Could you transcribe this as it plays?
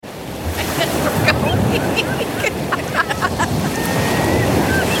This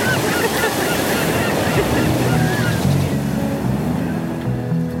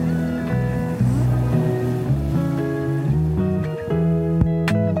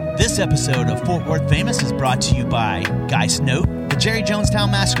episode of Fort Worth Famous is brought to you by Guy Snow, the Jerry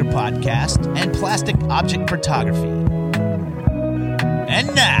Jonestown Massacre Podcast, and Plastic Object Photography.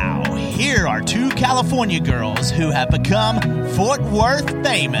 And now, here are two California girls who have become Fort Worth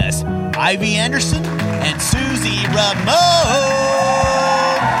famous, Ivy Anderson and Susie Ramone.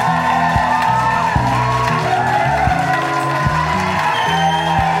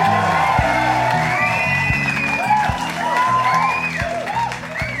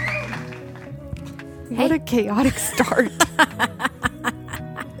 What a chaotic start.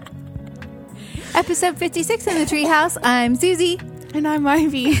 Episode 56 in the Treehouse. I'm Susie. And I'm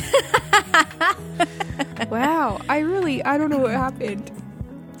Ivy. Wow. I don't know what happened.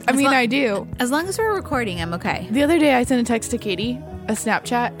 I do. As long as we're recording, I'm okay. The other day I sent a text to Katie, a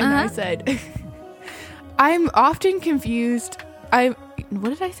Snapchat, and I said, I'm often confused. What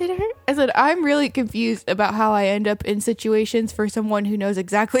did I say to her? I said, I'm really confused about how I end up in situations for someone who knows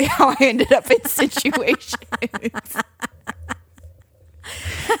exactly how I ended up in situations.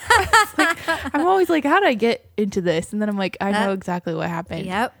 I'm always like, how did I get into this? And then I'm like, I know exactly what happened.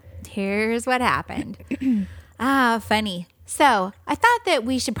 Yep. Here's what happened. Funny. So I thought that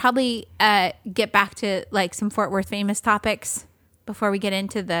we should probably get back to like some Fort Worth famous topics before we get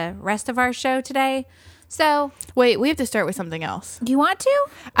into the rest of our show today. So wait, we have to start with something else. Do you want to?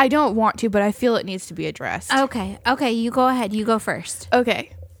 I don't want to, but I feel it needs to be addressed. Okay, you go ahead. You go first.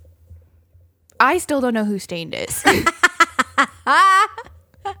 Okay. I still don't know who Stained is.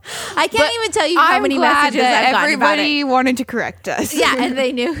 I can't even tell you how many messages I've gotten about it. Everybody wanted to correct us. Yeah, and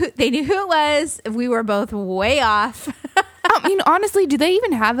they knew who it was. We were both way off. Honestly, do they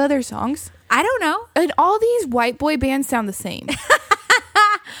even have other songs? I don't know. And all these white boy bands sound the same.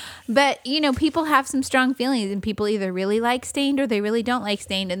 But, people have some strong feelings, and people either really like Stained or they really don't like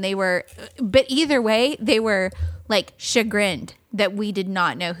Stained. And but either way, they were like chagrined that we did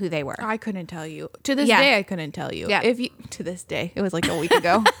not know who they were. I couldn't tell you. To this day, I couldn't tell you. Yeah. To this day, it was like a week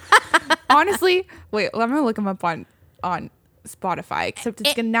ago. Honestly, wait, I'm going to look them up on Spotify, except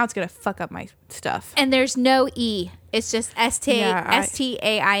now it's going to fuck up my stuff. And there's no E. It's just Stained.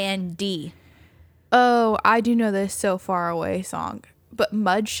 Oh, I do know this So Far Away song. But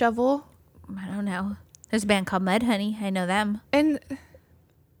Mud Shovel? I don't know. There's a band called Mudhoney. I know them. And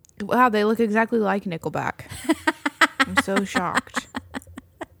wow, they look exactly like Nickelback. I'm so shocked.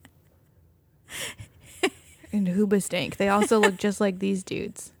 And Hoobastank. They also look just like these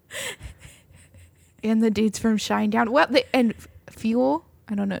dudes. And the dudes from Shinedown. Well, and Fuel?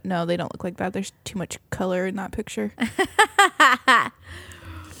 I don't know. No, they don't look like that. There's too much color in that picture.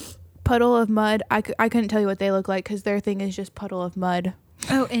 Puddle of Mud. I couldn't tell you what they look like because their thing is just Puddle of Mud.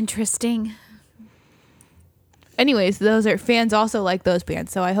 Oh, interesting. Anyways, those are fans also like those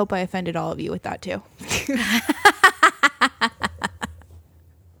bands, so I hope I offended all of you with that too.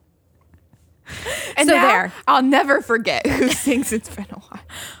 And so now, there. I'll never forget who sings It's Been a While.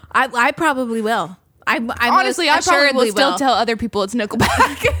 I probably will. Honestly, I probably will still tell other people it's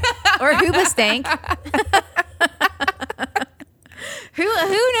Nickelback. Or Hoobastank. Who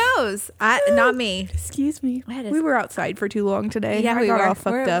knows? Not me. Excuse me. We were outside for too long today. Yeah, I got all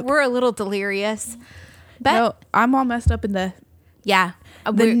fucked up. We're a little delirious. But no, I'm all messed up in the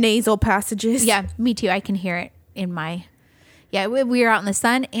nasal passages. Yeah, me too. I can hear it in my... Yeah, we were out in the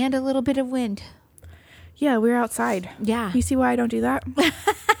sun and a little bit of wind. Yeah, we were outside. Yeah. You see why I don't do that?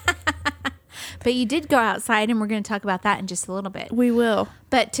 But you did go outside, and we're going to talk about that in just a little bit. We will.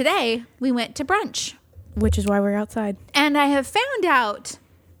 But today, we went to brunch. Which is why we're outside. And I have found out...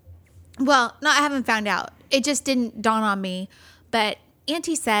 Well, no, I haven't found out. It just didn't dawn on me. But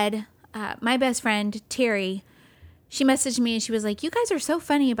Auntie said, my best friend, Terry, she messaged me and she was like, you guys are so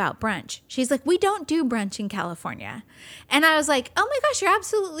funny about brunch. She's like, we don't do brunch in California. And I was like, oh my gosh, you're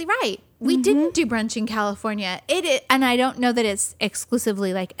absolutely right. We didn't do brunch in California. And I don't know that it's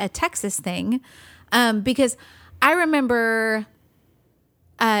exclusively like a Texas thing. Because I remember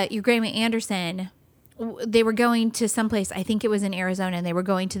your grandma Anderson... They were going to someplace, I think it was in Arizona, and they were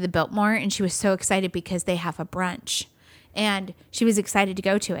going to the Biltmore, and she was so excited because they have a brunch, and she was excited to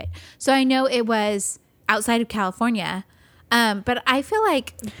go to it. So I know it was outside of California, but I feel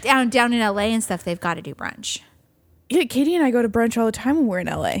like down in LA and stuff, they've got to do brunch. Yeah, Katie and I go to brunch all the time when we're in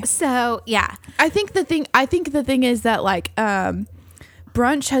LA. So yeah, I think the thing is that like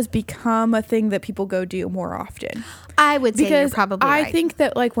brunch has become a thing that people go do more often. I would say you're probably right. I think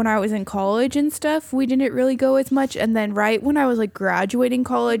that like when I was in college and stuff, we didn't really go as much. And then right when I was like graduating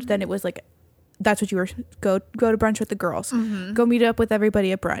college, then it was like that's what you were, go to brunch with the girls. Go meet up with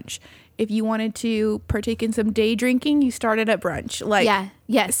everybody at brunch. If you wanted to partake in some day drinking, you started at brunch. Like, Yeah.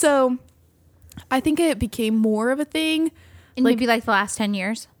 Yes. So I think it became more of a thing. in maybe like the last 10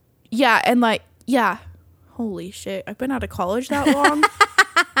 years. Yeah. And like, yeah. Holy shit. I've been out of college that long.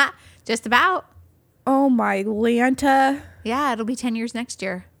 Just about. Oh my Lanta. Yeah, it'll be 10 years next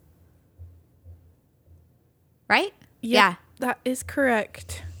year. Right? Yep, Yeah. that is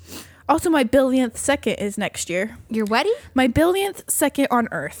correct. Also, my billionth second is next year. Your wedding? My billionth second on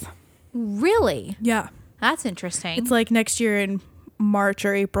Earth. Really? Yeah. That's interesting. It's like next year in March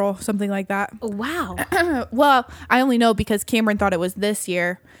or April, something like that. Wow. Well, I only know because Cameron thought it was this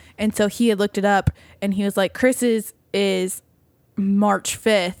year. And so he had looked it up and he was like, Chris's is March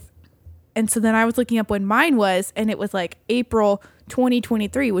 5th. And so then I was looking up when mine was, and it was like April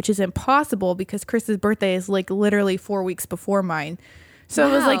 2023, which is impossible because Chris's birthday is like literally 4 weeks before mine. So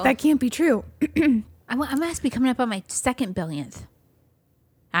it was like, Wow. that can't be true. I must be coming up on my second billionth.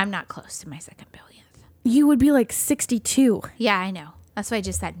 I'm not close to my second billionth. You would be like 62 Yeah, I know. That's what I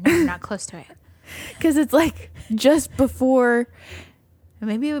just said. No, I'm not close to it. because it's like just before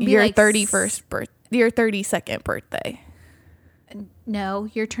Maybe it would be your like 31st your 32nd birthday. No,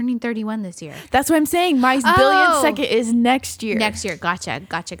 you're turning 31 this year. That's what I'm saying. My Oh. billionth second is next year. Next year. Gotcha.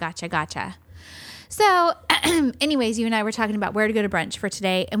 So, anyways, you and I were talking about where to go to brunch for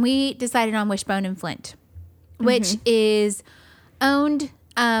today, and we decided on Wishbone in Flint, which is owned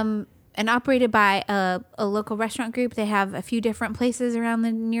and operated by a local restaurant group. They have a few different places around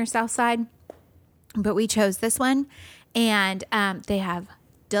the near south side, but we chose this one, and they have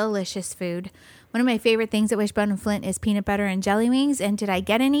delicious food. One of my favorite things at Wishbone in Flint is peanut butter and jelly wings, and did I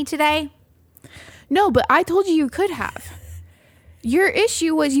get any today? No, but I told you could have. Your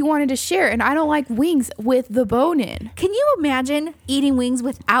issue was you wanted to share, and I don't like wings with the bone in. Can you imagine eating wings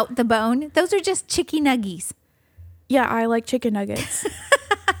without the bone? Those are just chicky nuggies. Yeah, I like chicken nuggets.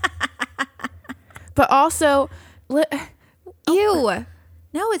 But also, Ew.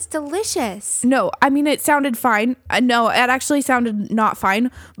 No, it's delicious. no, I mean, it sounded fine. No, it actually sounded not fine.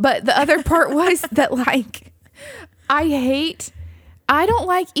 But the other part was that, like, I don't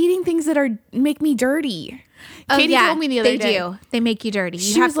like eating things that make me dirty. Katie told me the other day. They do. They make you dirty.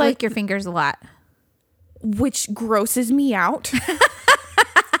 She You have was to like- lick your fingers a lot. Which grosses me out.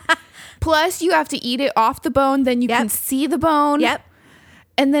 Plus, you have to eat it off the bone, then you Yep. can see the bone. Yep.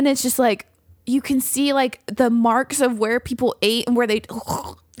 And then it's just like, you can see like the marks of where people ate and where they,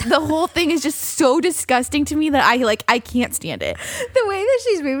 the whole thing is just so disgusting to me that I can't stand it. The way that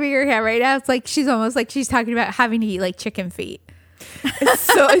she's moving her hair right now, it's like she's almost like she's talking about having to eat like chicken feet. It's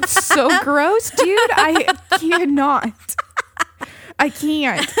so gross, dude. I cannot. I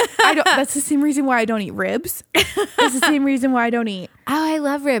can't. That's the same reason why I don't eat ribs. That's the same reason why I don't eat. Oh, I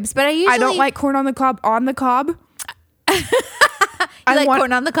love ribs, but I don't like corn on the cob. You like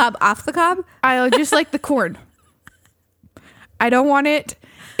corn on the cob, off the cob. I just like the corn. I don't want it.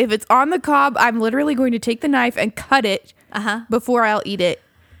 If it's on the cob, I'm literally going to take the knife and cut it before I'll eat it.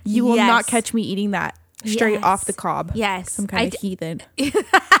 You will not Yes. catch me eating that straight Yes. off the cob. Yes. Some kind of heathen.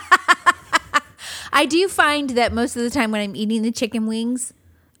 I do find that most of the time when I'm eating the chicken wings,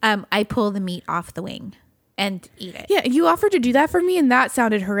 I pull the meat off the wing and eat it. Yeah, you offered to do that for me, and that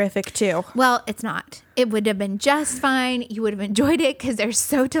sounded horrific too. Well, it's not. It would have been just fine. You would have enjoyed it because they're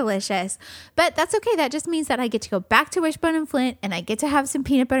so delicious. But that's okay. That just means that I get to go back to Wishbone and Flint, and I get to have some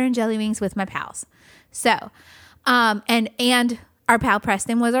peanut butter and jelly wings with my pals. So, and our pal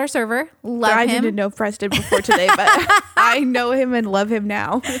Preston was our server. Love I him. didn't know Preston before today, but I know him and love him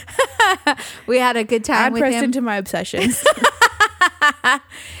now. We had a good time Add with Preston him. to my obsessions.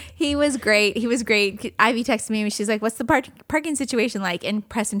 He was great. Ivy texted me and she's like, what's the parking situation like? And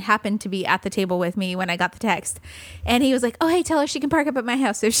Preston happened to be at the table with me when I got the text. And he was like, oh, hey, tell her she can park up at my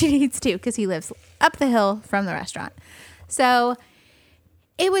house if she needs to, because he lives up the hill from the restaurant. So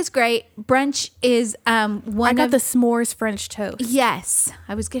it was great. Brunch is I got the s'mores French toast. Yes.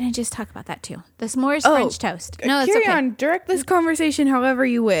 I was going to just talk about that too. The s'mores French toast. No, it's carry okay. on. Direct this conversation however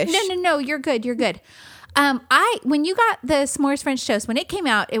you wish. No. You're good. When you got the s'mores French toast, when it came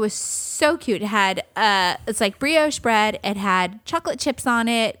out, it was so cute. It had, it's like brioche bread. It had chocolate chips on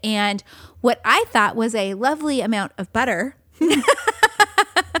it. And what I thought was a lovely amount of butter.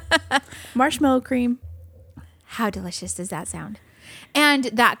 Marshmallow cream. How delicious does that sound? And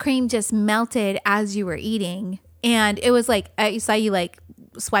that cream just melted as you were eating. And it was like, I saw you like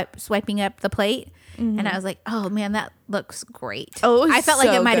swiping up the plate. And I was like, oh man, that looks great. Oh, it was I felt like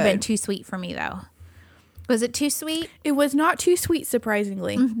so it might have been good. too sweet for me though. Was it too sweet? It was not too sweet,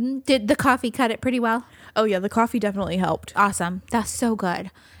 surprisingly. Did the coffee cut it pretty well? Oh yeah, the coffee definitely helped. Awesome. That's so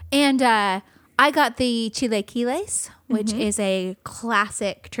good. And I I got the chilaquiles, which is a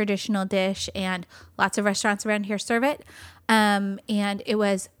classic traditional dish, and lots of restaurants around here serve it. And it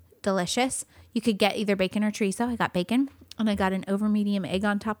was delicious. You could get either bacon or chorizo. I got bacon, and I got an over medium egg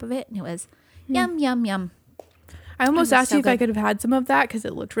on top of it, and it was yum, yum, yum. I almost asked so you if I good. could have had some of that because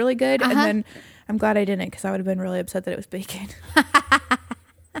it looked really good. And then I'm glad I didn't because I would have been really upset that it was bacon.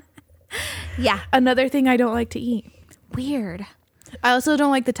 Yeah. Another thing I don't like to eat. Weird. I also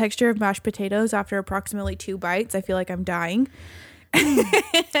don't like the texture of mashed potatoes after approximately 2 bites. I feel like I'm dying.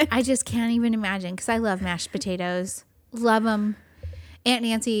 I just can't even imagine because I love mashed potatoes. Love them. Aunt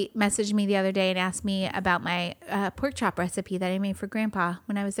Nancy messaged me the other day and asked me about my pork chop recipe that I made for Grandpa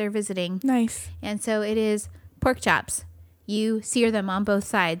when I was there visiting. Nice. And so it is pork chops. You sear them on both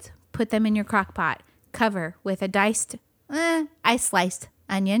sides, put them in your crock pot, cover with a I sliced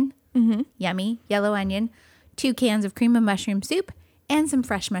onion, yummy yellow onion, 2 cans of cream of mushroom soup, and some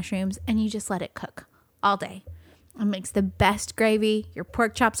fresh mushrooms, and you just let it cook all day. It makes the best gravy. Your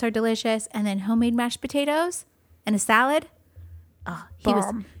pork chops are delicious, and then homemade mashed potatoes and a salad. Oh,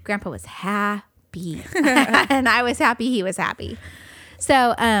 Grandpa was happy, and I was happy. He was happy.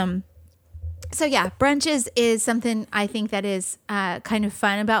 So yeah, brunches is something I think that is kind of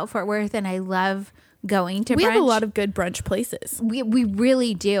fun about Fort Worth, and I love going to brunch. We have a lot of good brunch places. We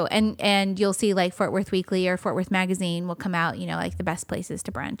really do. And you'll see like Fort Worth Weekly or Fort Worth Magazine will come out, like the best places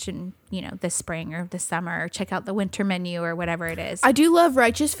to brunch and, this spring or this summer, or check out the winter menu or whatever it is. I do love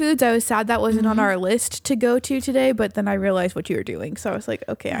Righteous Foods. I was sad that wasn't on our list to go to today, but then I realized what you were doing. So I was like,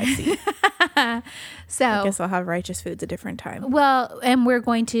 okay, I see. So I guess I'll have Righteous Foods a different time. Well, and we're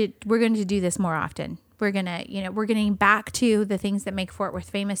going to do this more often. We're going to, we're getting back to the things that make Fort Worth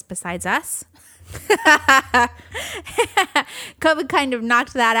famous besides us. COVID kind of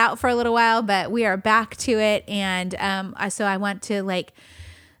knocked that out for a little while, but we are back to it. And so I want to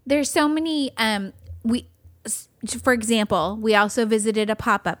there's so many, for example, we also visited a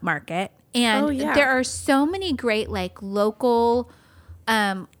pop-up market, and there are so many great local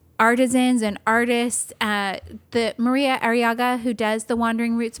artisans and artists. The Maria Arriaga, who does the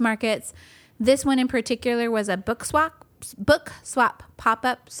Wandering Roots markets, this one in particular was a book swap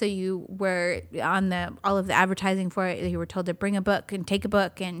pop-up. So you were on all of the advertising for it. You were told to bring a book and take a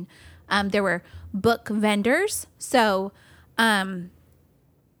book, and there were book vendors. So there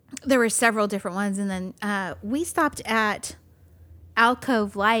were several different ones, and then we stopped at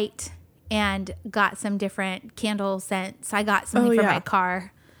Alcove Light and got some different candle scents. I got something for my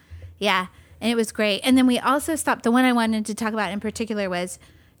car. Yeah, and it was great. And then we also stopped. The one I wanted to talk about in particular was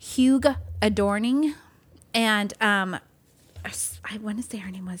Hugh Adorning, and I want to say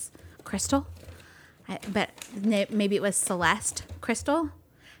her name was Crystal, but maybe it was Celeste. Crystal,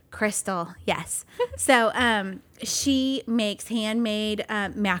 yes. So she makes handmade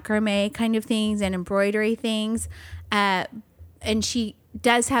macrame kind of things and embroidery things, and she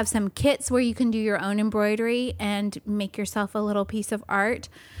does have some kits where you can do your own embroidery and make yourself a little piece of art.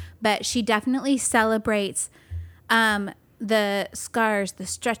 But she definitely celebrates the scars, the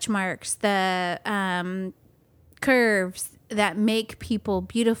stretch marks, the curves that make people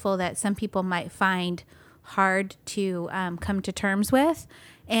beautiful that some people might find hard to come to terms with.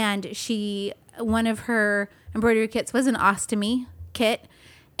 And one of her embroidery kits was an ostomy kit.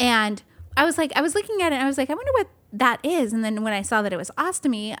 And I was looking at it and I was like, I wonder what that is. And then when I saw that it was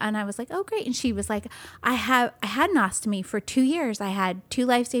ostomy, and I was like, oh, great. And she was like, I had an ostomy for 2 years. I had 2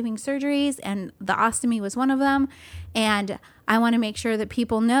 life-saving surgeries, and the ostomy was one of them. And I want to make sure that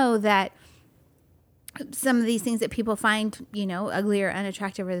people know that some of these things that people find, ugly or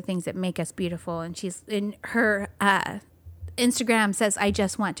unattractive are the things that make us beautiful. And she's in her Instagram says, I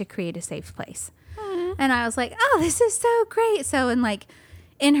just want to create a safe place. Mm-hmm. And I was like, oh, this is so great. So, and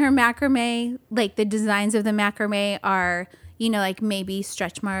in her macrame, the designs of the macrame are, maybe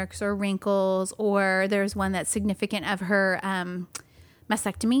stretch marks or wrinkles, or there's one that's significant of her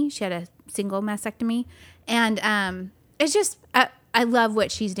mastectomy. She had a single mastectomy. And it's just, I love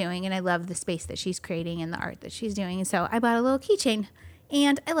what she's doing, and I love the space that she's creating and the art that she's doing. And so I bought a little keychain,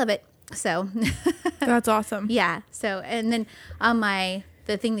 and I love it. So that's awesome. Yeah. So, and then on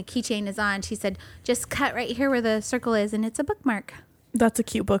the thing the keychain is on, she said, just cut right here where the circle is, and it's a bookmark. That's a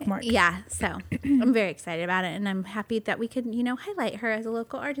cute bookmark. Yeah. So I'm very excited about it, and I'm happy that we could, highlight her as a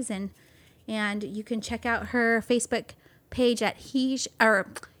local artisan. And you can check out her Facebook page at Hygge.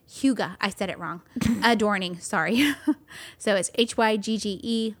 I said it wrong. Adorning. Sorry. So it's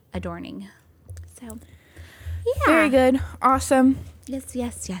Hygge Adorning. So yeah. Very good. Awesome.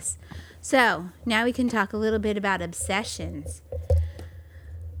 Yes. So now we can talk a little bit about obsessions.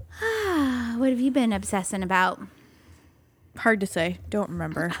 What have you been obsessing about? Hard to say. Don't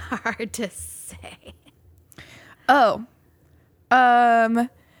remember. Hard to say. Oh.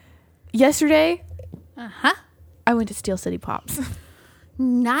 Yesterday, Uh-huh. I went to Steel City Pops.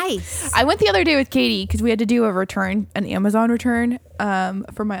 Nice. I went the other day with Katie because we had to do a return, an Amazon return,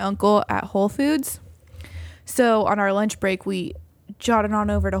 for my uncle at Whole Foods. So on our lunch break, we jotted on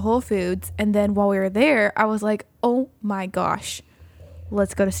over to Whole Foods. And then while we were there, I was like, oh my gosh,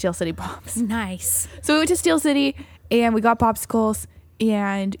 let's go to Steel City Pops. Nice. So we went to Steel City and we got popsicles.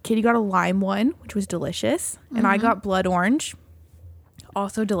 And Katie got a lime one, which was delicious. And I got blood orange,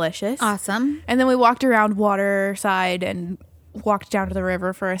 also delicious. Awesome. And then we walked around Waterside and walked down to the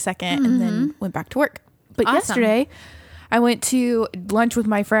river for a second and then went back to work. But Awesome. yesterday, I went to lunch with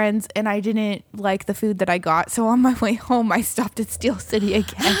my friends and I didn't like the food that I got. So on my way home, I stopped at Steel City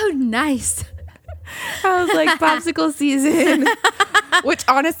again. Oh, nice. I was like, popsicle season. Which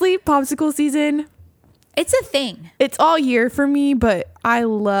honestly, popsicle season, It's a thing. it's all year for me, but I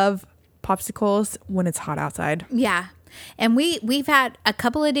love popsicles when it's hot outside. Yeah. And we've had a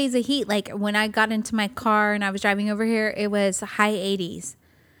couple of days of heat. Like when I got into my car and I was driving over here, it was high 80s.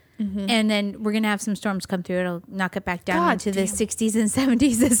 And then we're going to have some storms come through. It'll knock it back down God into the damn. 60s and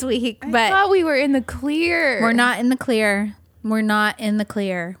 70s this week. I But thought we were in the clear. we're not in the clear. We're not in the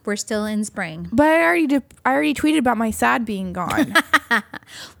clear. We're still in spring. But I already tweeted about my sad being gone.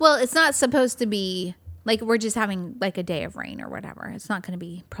 Well, it's not supposed to be like we're just having like a day of rain or whatever. It's not going to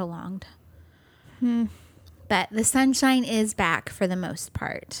be prolonged. But the sunshine is back for the most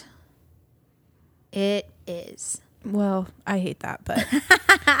part. It is. Well, I hate that, but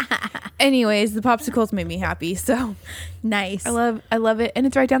anyways, the popsicles made me happy. So Nice. I love it, and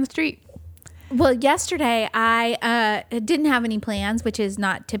it's right down the street. Well, yesterday I didn't have any plans, which is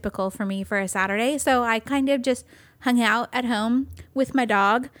not typical for me for a Saturday. So I kind of just hung out at home with my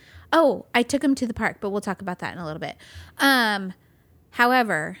dog. Oh, I took him to the park, but we'll talk about that in a little bit.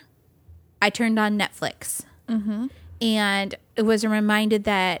 However, I turned on Netflix and it was reminded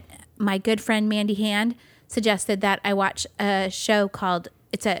that my good friend Mandy Hand suggested that I watch a show called,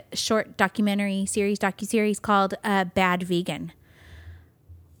 it's a short docuseries called Bad Vegan.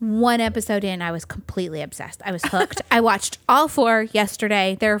 One episode in, I was completely obsessed. I was hooked. I watched all 4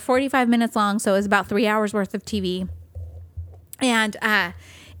 yesterday. They're 45 minutes long, so it was about 3 hours worth of TV. And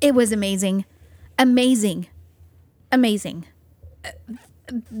it was amazing. Amazing. Amazing.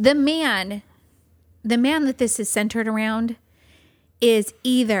 The man that this is centered around is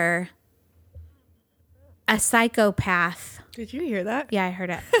either a psychopath. Did you hear that? Yeah, I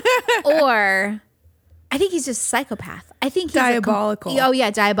heard it. Or I think he's just a psychopath. I think he's Diabolical. Oh yeah,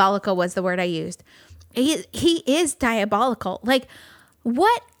 diabolical was the word I used. He is diabolical. Like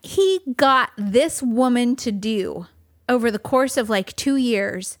what he got this woman to do over the course of like 2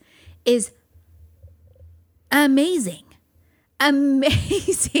 years is amazing.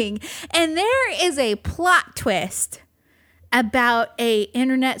 Amazing. And there is a plot twist about a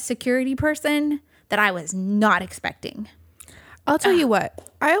internet security person that I was not expecting. I'll tell you what.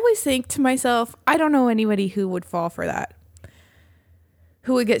 I always think to myself, I don't know anybody who would fall for that,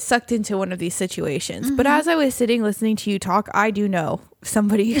 who would get sucked into one of these situations. But as I was sitting listening to you talk, I do know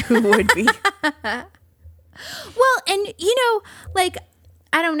somebody who would be. Well, and you know, like,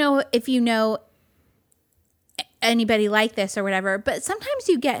 I don't know if you know anybody like this or whatever, but sometimes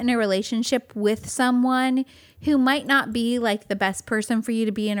you get in a relationship with someone who might not be like the best person for you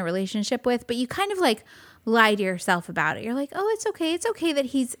to be in a relationship with, but you kind of like lie to yourself about it. You're like, oh, it's okay. It's okay that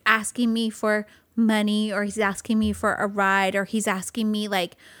he's asking me for money, or he's asking me for a ride, or he's asking me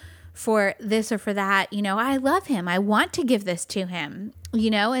like for this or for that. You know, I love him. I want to give this to him, you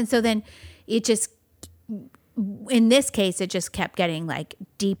know? And so then it just, in this case, it just kept getting like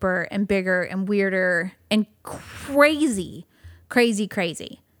deeper and bigger and weirder and crazy.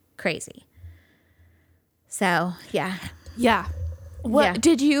 So, yeah. Yeah. What Yeah.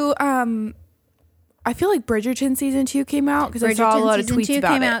 did you I feel like Bridgerton season 2 came out because I saw a Bridgerton lot of season tweets 2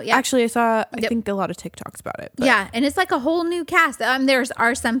 about came it. out, yeah. Actually, I Yep. think a lot of TikToks about it. But Yeah, and it's like a whole new cast.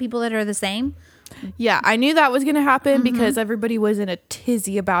 Are some people that are the same. yeah, I knew that was going to happen because everybody was in a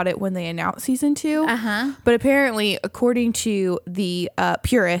tizzy about it when they announced season 2. Uh-huh. But apparently, according to the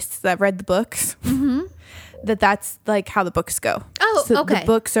purists that read the books, that's like how the books go. Oh, so okay. The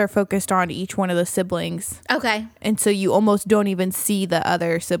books are focused on each one of the siblings. Okay. And so you almost don't even see the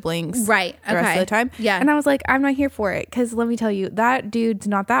other siblings Right, the rest okay. of the time. Yeah. And I was like, I'm not here for it because let me tell you, that dude's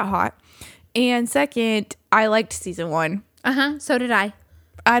not that hot. And second, I liked season 1. Uh-huh. So did I.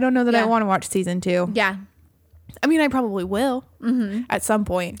 I don't know that I Yeah. want to watch season 2. Yeah. I mean, I probably will at some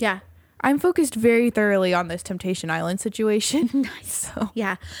point. Yeah. I'm focused very thoroughly on this Temptation Island situation. Nice. So.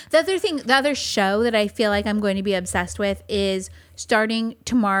 Yeah. The other show that I feel like I'm going to be obsessed with is starting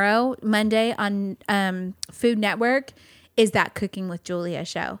tomorrow, Monday on Food Network, is that Cooking with Julia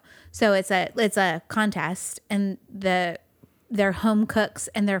show. So it's a contest, and they're home cooks,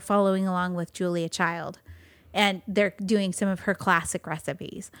 and they're following along with Julia Child, and they're doing some of her classic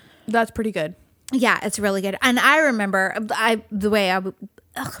recipes. That's pretty good. Yeah, it's really good. And I remember the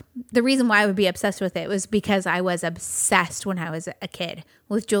reason why I would be obsessed with it was because I was obsessed when I was a kid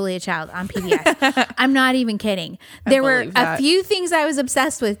with Julia Child on PBS. I'm not even kidding. There were a few things I was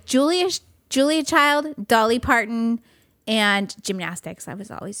obsessed with. Julia Child, Dolly Parton, and gymnastics. I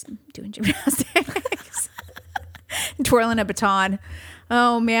was always doing gymnastics. Twirling a baton.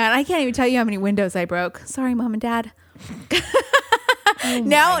 Oh man, I can't even tell you how many windows I broke. Sorry, Mom and Dad.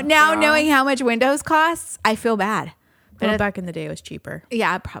 Now knowing how much windows costs, I feel bad. But back in the day, it was cheaper.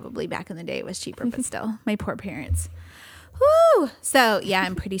 Yeah, probably back in the day it was cheaper, but still, my poor parents. Woo! So yeah,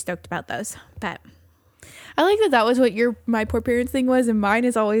 I'm pretty stoked about those. But I like that was what my poor parents thing was, and mine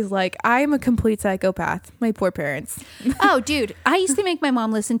is always like, I'm a complete psychopath. My poor parents. Oh, dude, I used to make my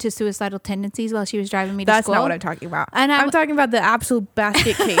mom listen to Suicidal Tendencies while she was driving me to That's school. That's not what I'm talking about. And I'm talking about the absolute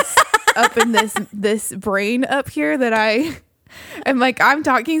basket case up in this brain up here that I'm like, I'm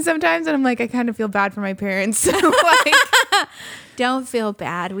talking sometimes and I'm like, I kind of feel bad for my parents. Like, don't feel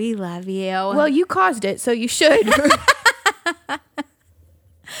bad. We love you. Well, you caused it, so you should.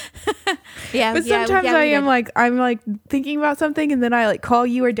 Yeah. But sometimes I'm like thinking about something, and then I like call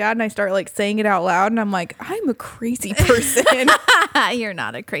you or Dad and I start like saying it out loud, and I'm like, I'm a crazy person. You're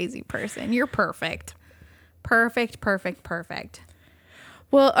not a crazy person. You're perfect. Perfect.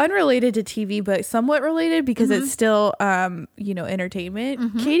 Well, unrelated to TV, but somewhat related because it's still,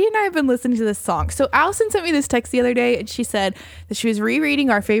 entertainment. Katie and I have been listening to this song. So Allison sent me this text the other day, and she said that she was rereading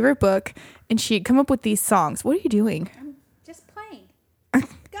our favorite book, and she had come up with these songs. What are you doing? I'm just playing.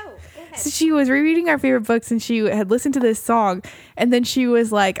 Go ahead. So she was rereading our favorite books, and she had listened to this song, and then she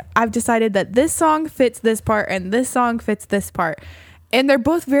was like, I've decided that this song fits this part, and this song fits this part. And they're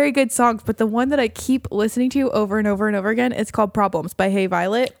both very good songs, but the one that I keep listening to over and over and over again is called Problems by Hey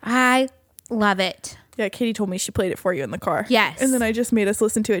Violet. I love it. Yeah, Katie told me she played it for you in the car. Yes. And then I just made us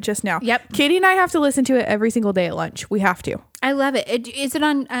listen to it just now. Yep. Katie and I have to listen to it every single day at lunch. We have to. I love it. Is it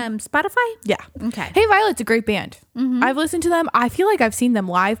on Spotify? Yeah. Okay. Hey Violet's a great band. I've listened to them. I feel like I've seen them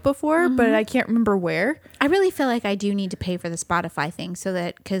live before, but I can't remember where. I really feel like I do need to pay for the Spotify thing so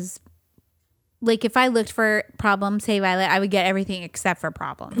that, because like if I looked for Problems, Hey Violet, I would get everything except for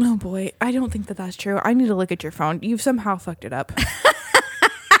Problems. Oh boy, I don't think that that's true. I need to look at your phone. You've somehow fucked it up.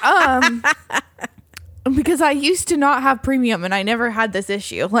 Because I used to not have premium and I never had this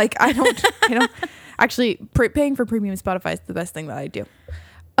issue. Like I don't actually paying for premium Spotify is the best thing that I do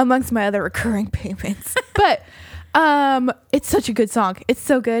amongst my other recurring payments. But it's such a good song. It's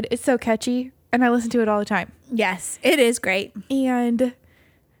so good. It's so catchy, and I listen to it all the time. Yes, it is great. And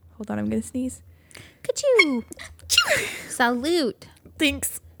hold on, I'm gonna sneeze. Ka-choo. Salute.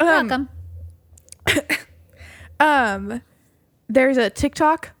 Thanks. Welcome. There's a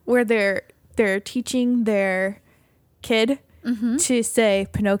TikTok where they're teaching their kid to say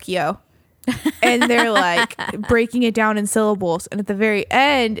Pinocchio, and they're like breaking it down in syllables, and at the very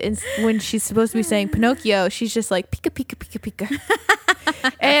end, when she's supposed to be saying Pinocchio, she's just like pika pika pika pika.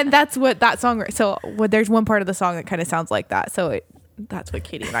 And that's what that song, so there's one part of the song that kind of sounds like that, so that's what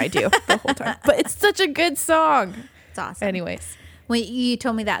Katie and I do the whole time. But it's such a good song. It's awesome. Anyways, when you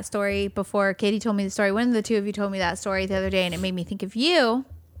told me that story before, Katie told me the story. One of the two of you told me that story the other day, and it made me think of you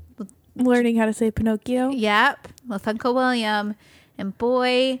learning how to say Pinocchio. Yep, with Uncle William, and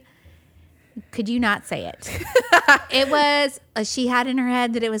boy, could you not say it? It was she had in her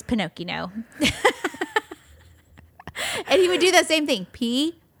head that it was Pinocchio. And he would do that same thing.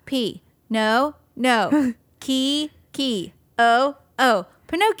 P, no, key, oh,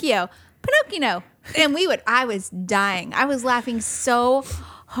 Pinocchio. And I was dying. I was laughing so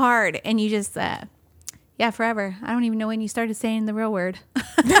hard. And you just, forever. I don't even know when you started saying the real word.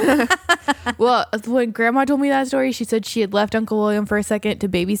 Well, when Grandma told me that story, she said she had left Uncle William for a second to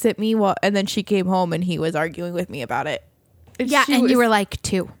babysit me, and then she came home and he was arguing with me about it. And you were like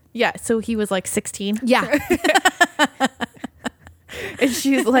 2. Yeah, so he was like 16. Yeah. And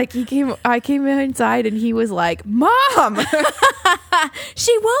she's like, I came inside and he was like, Mom!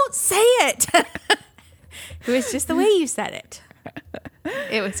 She won't say it. It was just the way you said it.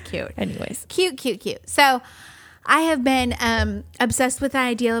 It was cute. Anyways. Cute. So I have been obsessed with the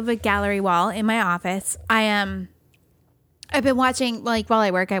idea of a gallery wall in my office. I I've been watching, like, while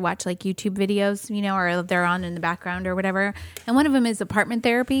I work, I watch, like, YouTube videos, you know, or they're on in the background or whatever. And one of them is apartment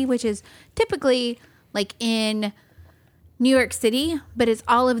therapy, which is typically, like, in New York City, but it's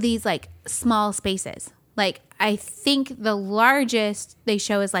all of these, like, small spaces. Like, I think the largest they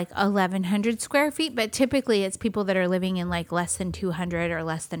show is, like, 1,100 square feet, but typically it's people that are living in, like, less than 200 or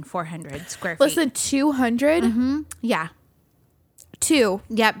less than 400 square feet. Less than 200? Mm-hmm. Yeah. 2.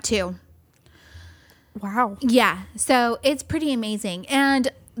 Yep, 2. Wow. Yeah. So it's pretty amazing. And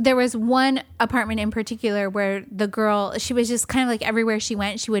there was one apartment in particular where the girl, she was just kind of like everywhere she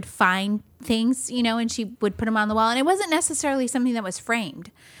went, she would find things, you know, and she would put them on the wall. And it wasn't necessarily something that was framed.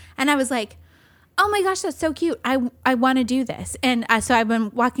 And I was like, oh my gosh, that's so cute. I want to do this. And so I've been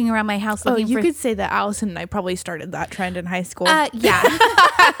walking around my house looking you for... could say that Allison and I probably started that trend in high school.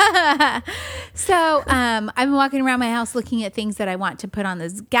 Yeah. So I've been walking around my house looking at things that I want to put on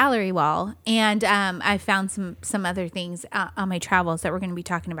this gallery wall. And I found some other things on my travels that we're going to be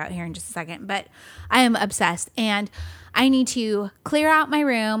talking about here in just a second. But I am obsessed. And I need to clear out my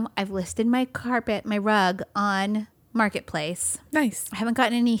room. I've listed my carpet, my rug on Marketplace. Nice. I haven't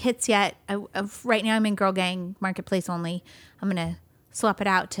gotten any hits yet. Right now I'm in Girl Gang Marketplace only. I'm going to swap it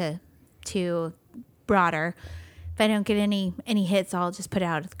out to Broader. If I don't get any hits, I'll just put it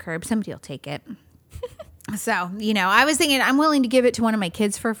out at the curb. Somebody will take it. So, you know, I was thinking I'm willing to give it to one of my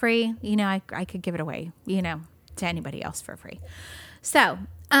kids for free. You know, I could give it away, you know, to anybody else for free. So,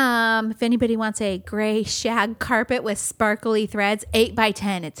 if anybody wants a gray shag carpet with sparkly threads,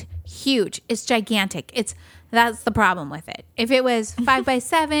 8x10, it's huge. It's gigantic. That's the problem with it. If it was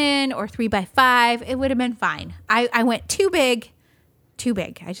 5x7 or 3x5, it would have been fine. I went too big.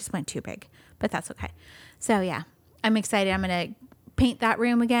 I just went too big, but that's okay. So yeah, I'm excited. I'm going to paint that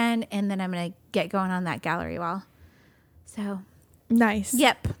room again, and then I'm going to get going on that gallery wall. So nice.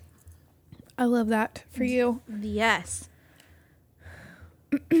 Yep. I love that for you. Yes.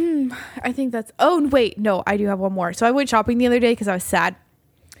 I think that's... Oh, wait. No, I do have one more. So I went shopping the other day because I was sad.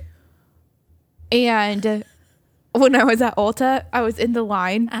 And when I was at Ulta, I was in the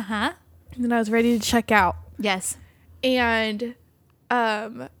line. Uh-huh. And then I was ready to check out. Yes. And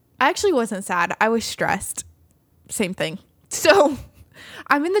I actually wasn't sad. I was stressed. Same thing. So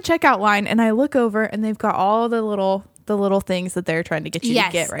I'm in the checkout line and I look over and they've got all the little things that they're trying to get you to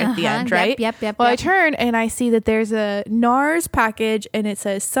get right at the end, right? Yep. Well, I turn and I see that there's a NARS package and it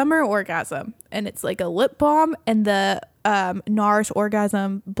says Summer Orgasm. And it's like a lip balm and the NARS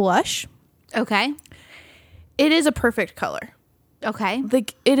Orgasm blush. Okay. It is a perfect color. Okay.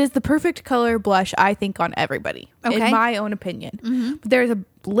 Like, it is the perfect color blush, I think, on everybody, okay. in my own opinion. Mm-hmm. But there's a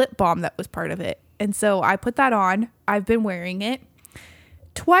lip balm that was part of it. And so I put that on. I've been wearing it.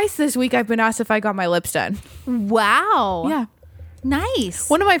 Twice this week, I've been asked if I got my lips done. Wow. Yeah. Nice.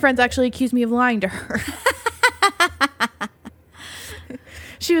 One of my friends actually accused me of lying to her.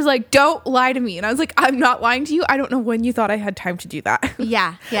 She was like, don't lie to me. And I was like, I'm not lying to you. I don't know when you thought I had time to do that.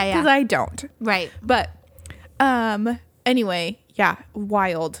 Yeah. Because I don't. Right. But anyway, yeah,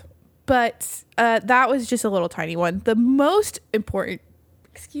 wild. But that was just a little tiny one. The most important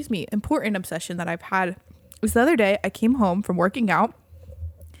obsession that I've had was the other day. I came home from working out.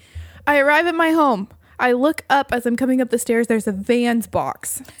 I arrive at my home. I look up as I'm coming up the stairs. There's a Vans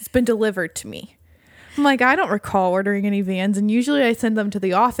box. It's been delivered to me. I'm like, I don't recall ordering any Vans, and usually I send them to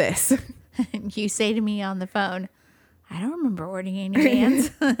the office. You say to me on the phone, I don't remember ordering any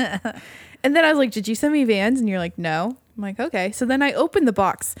Vans. And then I was like, did you send me Vans? And you're like, no. I'm like, okay. So then I opened the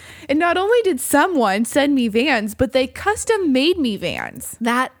box. And not only did someone send me Vans, but they custom made me Vans.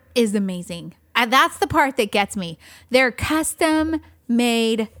 That is amazing. That's the part that gets me. They're custom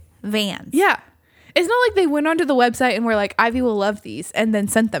made Vans. Yeah. It's not like they went onto the website and were like, Ivy will love these, and then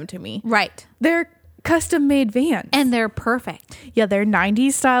sent them to me. Right. They're custom made Vans. And they're perfect. Yeah, they're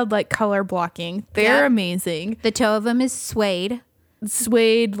 90s styled, like color blocking. They're amazing. The toe of them is suede.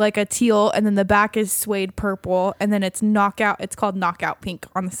 Suede, like a teal, and then the back is suede purple, and then it's knockout. It's called knockout pink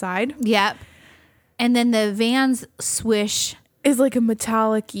on the side. Yep. And then the Vans swish is like a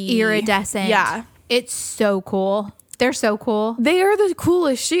metallic-y, iridescent. Yeah. It's so cool. They're so cool. They are the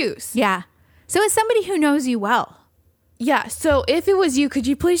coolest shoes. Yeah. So as somebody who knows you well. Yeah. So if it was you, could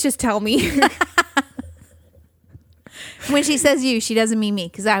you please just tell me? When she says you, she doesn't mean me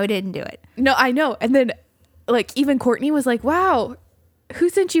because I didn't do it. No, I know. And then like even Courtney was like, wow, who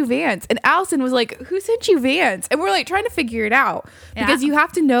sent you Vans? And Allison was like, who sent you Vans? And we're like trying to figure it out because you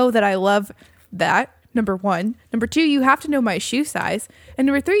have to know that I love that. Number one. Number two, you have to know my shoe size. And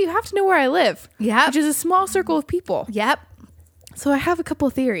number three, you have to know where I live. Yeah. Which is a small circle of people. Yep. So I have a couple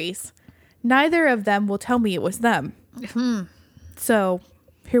of theories. Neither of them will tell me it was them. So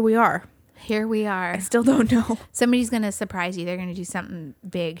here we are. Here we are. I still don't know. Somebody's going to surprise you. They're going to do something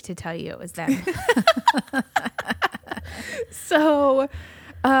big to tell you it was them. So,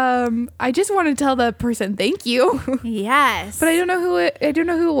 I just want to tell the person thank you, Yes. but I don't know who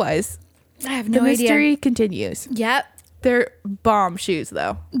it was. I have The no idea. mystery continues. Yep. They're bomb shoes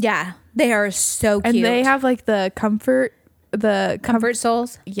though, Yeah. They are so cute. and they have like the comfort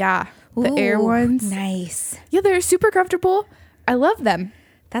soles. Yeah, the air Ooh, ones. Nice. Yeah, they're super comfortable. I love them.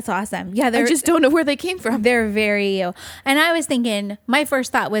 That's awesome. Yeah, I just don't know where they came from. they're very. And I was thinking, my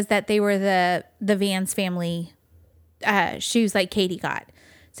first thought was that they were the Vans family shoes like Katie got.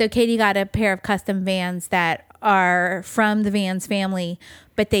 So Katie got a pair of custom Vans that are from the Vans family,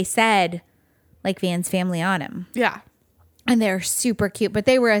 but they said like Vans family on them. Yeah. And they're super cute, but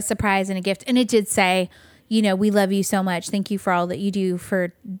they were a surprise and a gift. And it did say, you know, we love you so much. Thank you for all that you do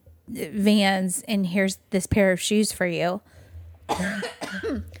for Vans. And here's this pair of shoes for you.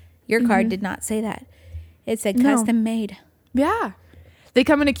 Your card did not say that. It said No. custom made. Yeah. They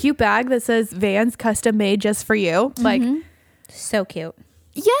come in a cute bag that says Vans custom made just for you. Like, So cute.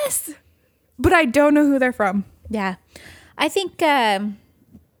 yes. But I don't know who they're from. Yeah. I think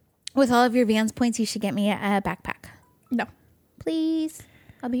with all of your Vans points, you should get me a backpack. No. Please.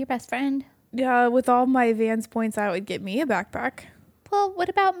 I'll be your best friend. Yeah, with all my Vans points, I would get me a backpack. Well, what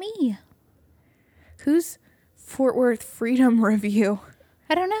about me? Who's Fort Worth Freedom Review?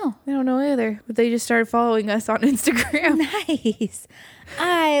 I don't know. I don't know either. But they just started following us on Instagram. Nice.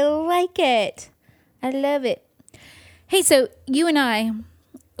 I like it. I love it. Hey, so you and I,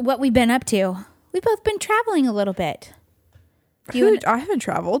 what we've been up to, we've both been traveling a little bit. I haven't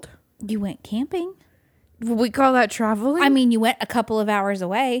traveled. You went camping. Would we call that traveling? I mean, you went a couple of hours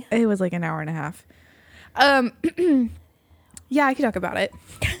away. It was like an hour and a half. Yeah, I could talk about it.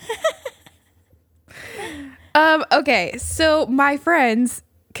 Okay, so my friends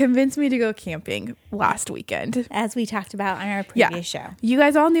convinced me to go camping last weekend. As we talked about on our Yeah. previous show. You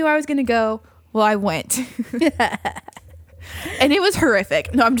guys all knew I was going to go. Well, I went. And it was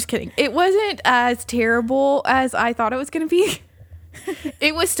horrific. No, I'm just kidding. It wasn't as terrible as I thought it was going to be.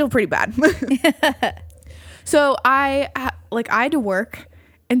 It was still pretty bad. So I had to work.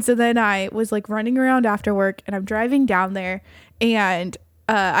 And so then I was like running around after work and I'm driving down there and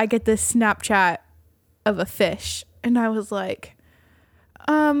I get this Snapchat of a fish. And I was like,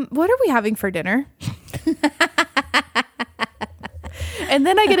 what are we having for dinner? And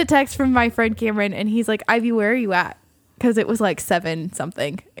then I get a text from my friend Cameron and he's like, Ivy, where are you at? Because it was like 7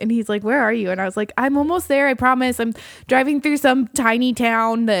 something. And he's like, where are you? And I was like, I'm almost there. I promise. I'm driving through some tiny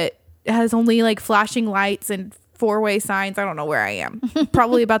town that has only like flashing lights and 4-way signs. I don't know where I am.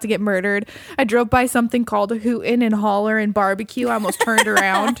 Probably about to get murdered. I drove by something called Hootin' and Holler and Barbecue. I almost turned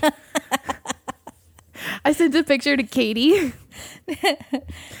around. I sent a picture to Katie.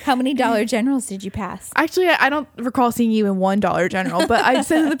 How many Dollar Generals did you pass? Actually, I don't recall seeing you in one Dollar General, but I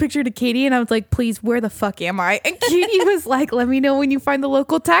sent the picture to Katie and I was like, please, where the fuck am I? And Katie was like, let me know when you find the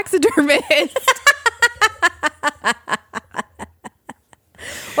local taxidermist.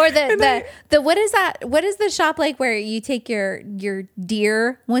 Or the what is that? What is the shop like where you take your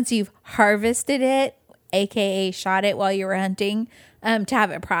deer once you've harvested it, aka shot it while you were hunting, to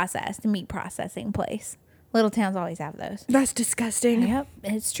have it processed, a meat processing place. Little towns always have those. That's disgusting. Yep,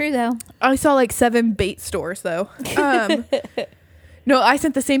 it's true though. I saw like 7 bait stores though. No, I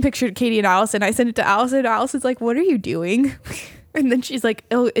sent the same picture to Katie and Allison. I sent it to Allison. Allison's like, what are you doing? And then she's like,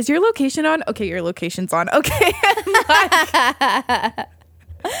 oh, is your location on? Okay, your location's on. Okay.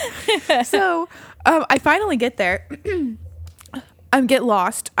 So I finally get there. I get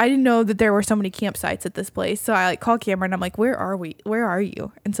lost. I didn't know that there were so many campsites at this place. So I like call Cameron. I'm like, where are we? Where are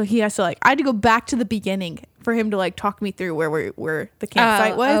you? And so he has to I had to go back to the beginning for him to like talk me through where the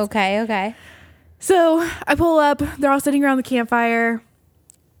campsite was. Okay. So I pull up. They're all sitting around the campfire.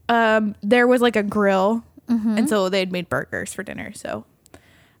 There was like a grill. And so they'd made burgers for dinner. So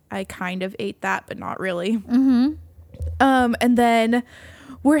I kind of ate that, but not really. And then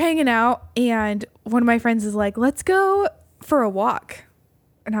we're hanging out and one of my friends is like, let's go for a walk.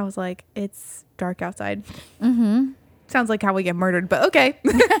 And I was like, it's dark outside. Sounds like how we get murdered, but okay.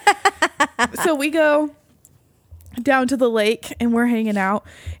 So we go down to the lake and we're hanging out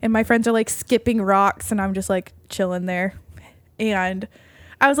and my friends are like skipping rocks and I'm just like chilling there. And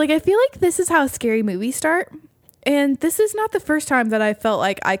I was like, I feel like this is how scary movies start. And this is not the first time that I felt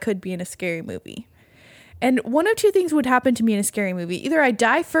like I could be in a scary movie. And one of two things would happen to me in a scary movie. Either I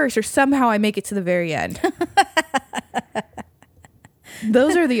die first or somehow I make it to the very end.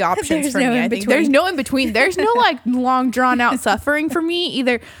 those are the options There's for no me. in I think between. there's no in between. There's no like long drawn out suffering for me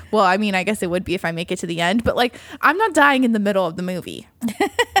either. Well, I mean, I guess it would be if I make it to the end, but like I'm not dying in the middle of the movie.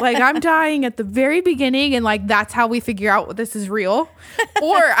 Like I'm dying at the very beginning, and like that's how we figure out this is real,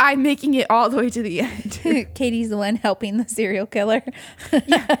 or I'm making it all the way to the end. Katie's the one helping the serial killer.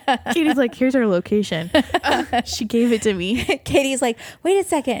 Katie's like, here's our location. She gave it to me. Katie's like, wait a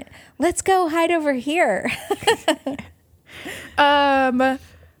second, let's go hide over here. Yeah,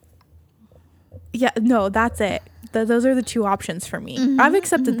 no, that's it. Those are the two options for me. I've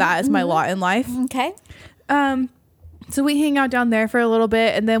accepted that as my lot in life. Okay. So we hang out down there for a little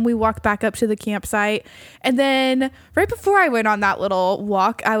bit, and then we walk back up to the campsite. And then right before I went on that little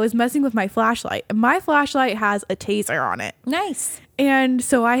walk, I was messing with my flashlight. My flashlight has a taser on it. Nice. And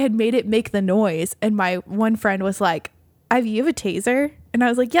so I had made it make the noise, and my one friend was like, Ivy, you have a taser? And I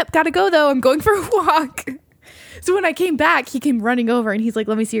was like, yep, gotta go though. I'm going for a walk. So when I came back, he came running over and he's like,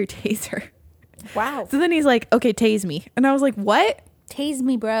 let me see your taser. Wow. So then he's like, okay, tase me. And I was like, what? Tase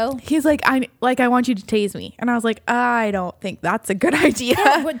me, bro. He's like, I want you to tase me. And I was like, I don't think that's a good idea.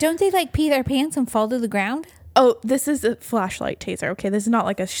 Yeah, but don't they like pee their pants and fall to the ground? Oh, this is a flashlight taser. Okay, this is not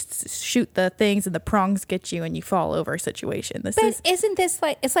like a shoot the things and the prongs get you and you fall over situation. This But is isn't this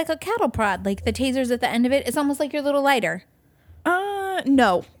like, it's like a cattle prod, like the taser's at the end of it. It's almost like your little lighter.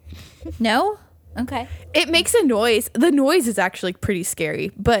 no. No? Okay. It makes a noise. The noise is actually pretty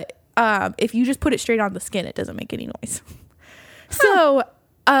scary, but if you just put it straight on the skin, it doesn't make any noise. So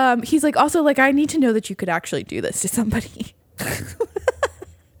he's like, also like, I need to know that you could actually do this to somebody.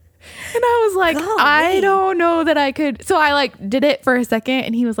 And I was like, Golly. I don't know that I could. So I like did it for a second,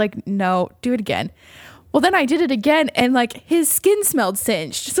 and he was like, no, do it again. Well, then I did it again, and like his skin smelled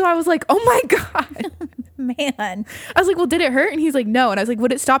singed. So I was like, oh my God. Man. I was like, well, did it hurt? And he's like, no. And I was like,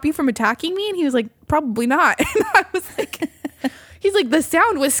 would it stop you from attacking me? And he was like, probably not. And I was like, he's like, the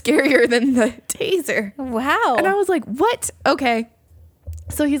sound was scarier than the taser. Wow. And I was like, what? Okay.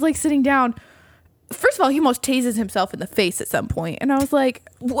 So he's like sitting down. First of all, he almost tases himself in the face at some point. And I was like,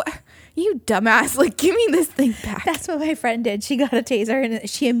 what? You dumbass. Like, give me this thing back. That's what my friend did. She got a taser and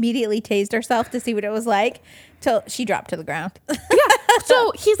she immediately tased herself to see what it was like till she dropped to the ground. Yeah.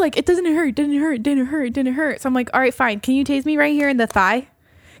 So he's like, it doesn't hurt. It didn't hurt. It didn't hurt. It didn't hurt. So I'm like, all right, fine. Can you tase me right here in the thigh?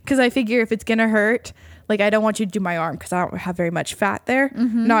 Because I figure if it's going to hurt, like, I don't want you to do my arm because I don't have very much fat there.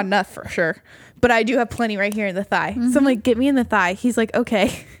 Not enough for sure. But I do have plenty right here in the thigh. So I'm like, get me in the thigh. He's like,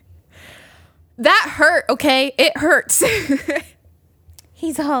 okay. That hurt. Okay. It hurts.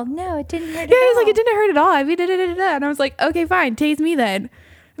 He's all, no, it didn't hurt. Yeah, he's like, it didn't hurt at all. I mean, and I was like, okay, fine, tase me then.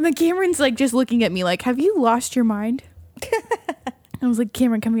 And then Cameron's like just looking at me like, have you lost your mind? I was like,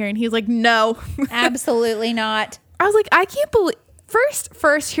 Cameron, come here. And he's like, no. Absolutely not. I was like, I can't believe.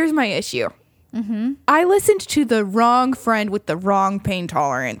 First, here's my issue. I listened to the wrong friend with the wrong pain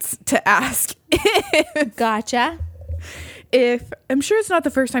tolerance to ask Gotcha. if I'm sure it's not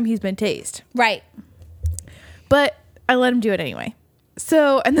the first time he's been tased, Right. but I let him do it anyway.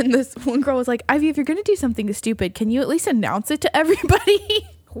 So, and then this one girl was like, Ivy, if you're going to do something stupid, can you at least announce it to everybody?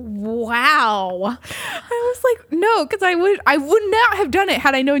 Wow. I was like, no, because I would not have done it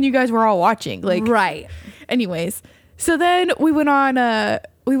had I known you guys were all watching. Like, Right. anyways. So then we went on a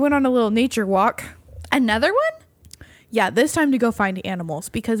little nature walk. Another one? Yeah, this time to go find animals,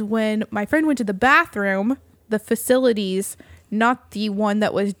 because when my friend went to the bathroom, the facilities, not the one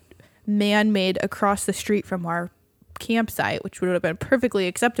that was man-made across the street from our campsite, which would have been a perfectly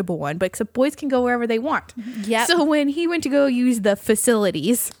acceptable one, but except boys can go wherever they want. Yep. So when he went to go use the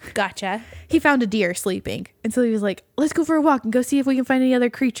facilities, Gotcha. he found a deer sleeping. And so he was like, let's go for a walk and go see if we can find any other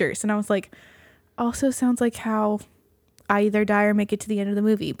creatures. And I was like, also sounds like how I either die or make it to the end of the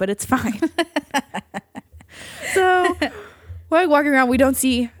movie, but it's fine. So while walking around, we don't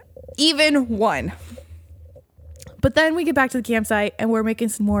see even one. But then we get back to the campsite and we're making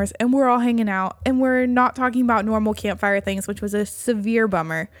s'mores and we're all hanging out and we're not talking about normal campfire things, which was a severe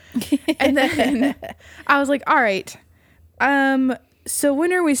bummer. And then I was like, all right, so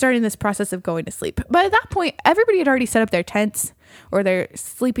when are we starting this process of going to sleep? But at that point, everybody had already set up their tents or their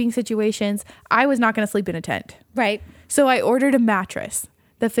sleeping situations. I was not going to sleep in a tent. Right. So I ordered a mattress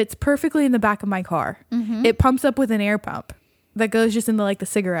that fits perfectly in the back of my car. It pumps up with an air pump that goes just in the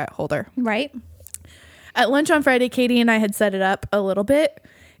cigarette holder. Right. At lunch on Friday, Katie and I had set it up a little bit,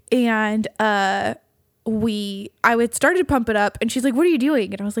 and I would start to pump it up, and she's like, what are you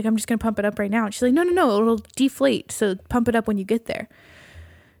doing? And I was like, I'm just going to pump it up right now. And she's like, no, it'll deflate, so pump it up when you get there.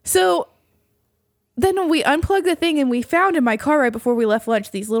 So then we unplugged the thing, and we found in my car right before we left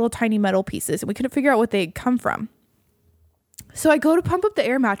lunch these little tiny metal pieces, and we couldn't figure out what they had come from. So I go to pump up the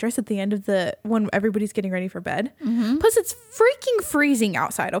air mattress at the end of when everybody's getting ready for bed. Plus it's freaking freezing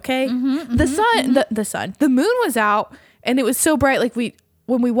outside. Okay. The moon was out and it was so bright. Like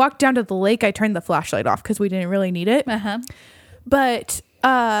when we walked down to the lake, I turned the flashlight off because we didn't really need it. But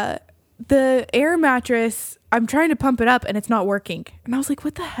the air mattress, I'm trying to pump it up and it's not working. And I was like,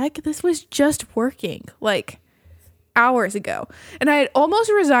 what the heck? This was just working like hours ago. And I had almost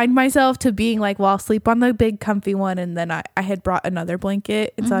resigned myself to being like, well, I'll sleep on the big comfy one. And then I had brought another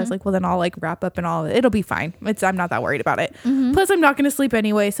blanket. And so I was like, well, then I'll like wrap up and all of it. It'll be fine. I'm not that worried about it. Plus I'm not going to sleep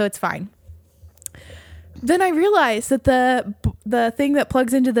anyway. So it's fine. Then I realized that the thing that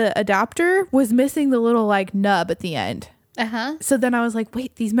plugs into the adapter was missing the little like nub at the end. So then I was like,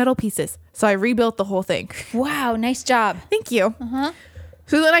 wait, these metal pieces. So I rebuilt the whole thing. Wow, nice job. Thank you.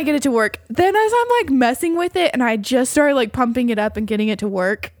 So then I get it to work. Then as I'm like messing with it and I just started like pumping it up and getting it to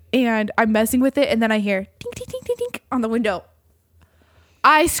work and I'm messing with it and then I hear ding, ding, ding, ding, ding on the window.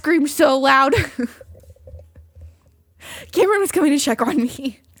 I screamed so loud. Cameron was coming to check on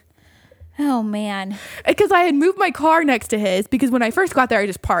me. Oh, man. Because I had moved my car next to his because when I first got there, I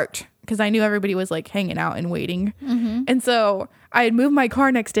just parked because I knew everybody was like hanging out and waiting. And so I had moved my car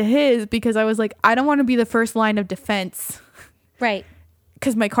next to his because I was like, I don't want to be the first line of defense. Right.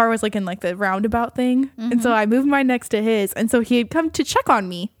 Because my car was like in like the roundabout thing. And so I moved mine next to his. And so he had come to check on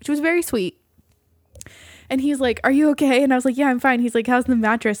me, which was very sweet. And he's like, are you okay? And I was like, yeah, I'm fine. He's like, how's the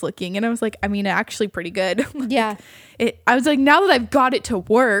mattress looking? And I was like, I mean, actually pretty good. Yeah. I was like, now that I've got it to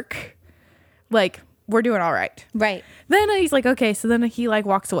work, like we're doing all right. Right. Then he's like, okay. So then he like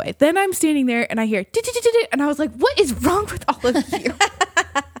walks away. Then I'm standing there and I hear, and I was like, what is wrong with all of you?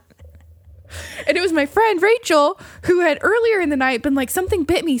 And it was my friend Rachel who had earlier in the night been like, something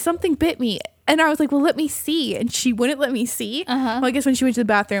bit me. And I was like, well, let me see. And she wouldn't let me see. Well, I guess when she went to the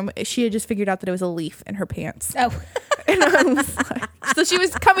bathroom, she had just figured out that it was a leaf in her pants. Oh. And I was like, so she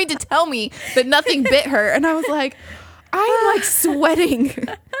was coming to tell me that nothing bit her. And I was like, I'm like sweating.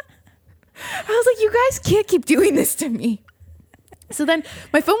 I was like, you guys can't keep doing this to me. So then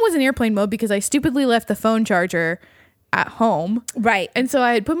my phone was in airplane mode because I stupidly left the phone charger at home. Right. And so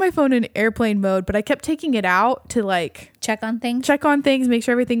I had put my phone in airplane mode, but I kept taking it out to like check on things, make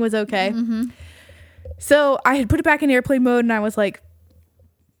sure everything was okay. So I had put it back in airplane mode and I was like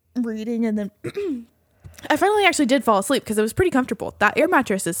reading and then I finally actually did fall asleep because it was pretty comfortable. That air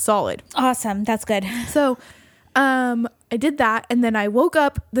mattress is solid. Awesome. That's good. So I did that and then I woke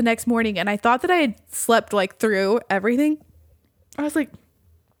up the next morning and I thought that I had slept like through everything. I was like,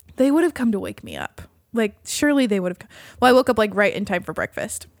 they would have come to wake me up. Like, surely they would have. Well, I woke up like right in time for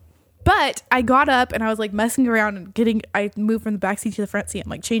breakfast. But I got up and I was like messing around and I moved from the back seat to the front seat. I'm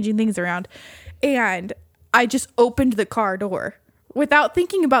like changing things around. And I just opened the car door without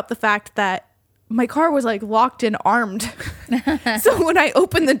thinking about the fact that my car was like locked and armed. So when I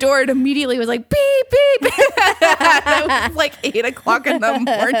opened the door, it immediately was like beep, beep. It was like 8 o'clock in the morning.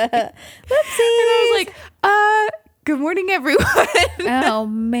 Whoopsie. And I was like, good morning, everyone. Oh,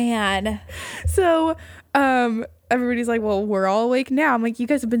 man. So everybody's like, well, we're all awake now. I'm like, you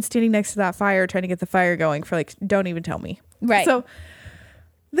guys have been standing next to that fire trying to get the fire going for like, don't even tell me. Right. So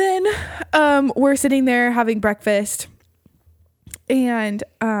then we're sitting there having breakfast and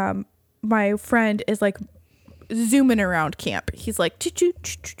my friend is like zooming around camp. He's like,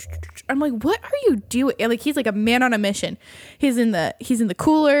 I'm like, what are you doing? And like, he's like a man on a mission. He's in the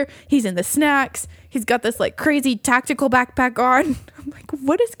cooler. He's in the snacks. He's got this like crazy tactical backpack on. I'm like,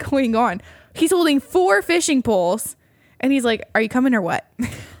 what is going on? He's holding 4 fishing poles and he's like, are you coming or what?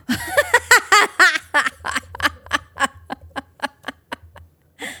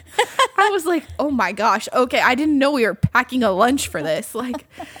 I was like, oh my gosh. Okay. I didn't know we were packing a lunch for this. Like,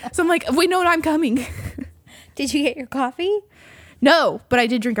 so I'm like, wait, no, I'm coming. Did you get your coffee? No, but I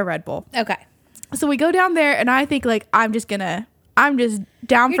did drink a Red Bull. Okay. So we go down there and I think like, I'm just down You're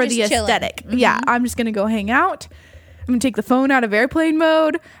for just the chilling. aesthetic. Yeah. I'm just going to go hang out. I'm going to take the phone out of airplane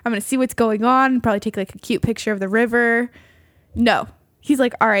mode. I'm going to see what's going on. Probably take like a cute picture of the river. No. He's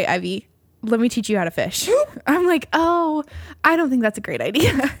like, all right, Ivy, let me teach you how to fish. I'm like, oh, I don't think that's a great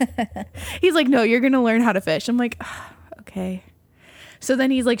idea. He's like, no, you're going to learn how to fish. I'm like, oh, okay. So then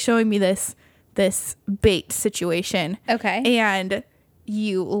he's like showing me this bait situation. Okay. And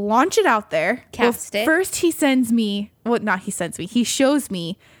you launch it out there. Cast it. First he shows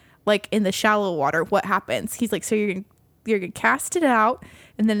me like in the shallow water what happens. He's like, so you're gonna cast it out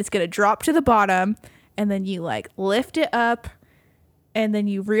and then it's gonna drop to the bottom and then you like lift it up and then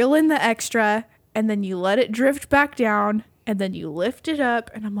you reel in the extra and then you let it drift back down and then you lift it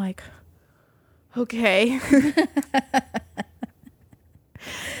up. And I'm like, okay.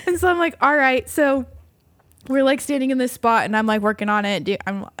 And so I'm like, all right. So we're like standing in this spot and I'm like working on it.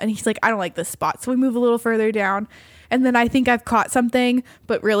 And he's like, I don't like this spot. So we move a little further down. And then I think I've caught something,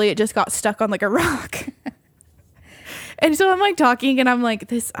 but really it just got stuck on like a rock. And so I'm like talking and I'm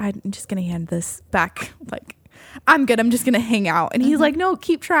like, I'm just going to hand this back. Like, I'm good. I'm just going to hang out. And he's like, no,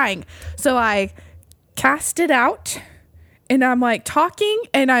 keep trying. So I cast it out and I'm like talking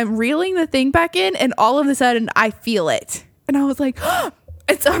and I'm reeling the thing back in. And all of a sudden I feel it. And I was like,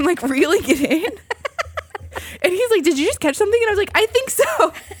 and so I'm like reeling it in. And he's like, did you just catch something? And I was like, I think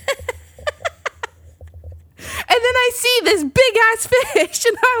so. And then I see this big ass fish,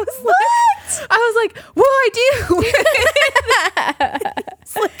 and I was like, well, I do.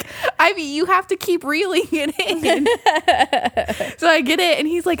 It's like, Ivy, you have to keep reeling it in. So I get it, and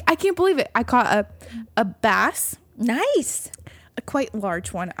he's like, I can't believe it. I caught a bass. Nice. A quite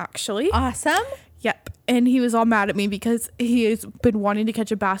large one, actually. Awesome. Yep. And he was all mad at me because he has been wanting to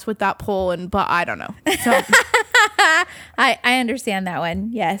catch a bass with that pole, but I don't know. So I understand that one.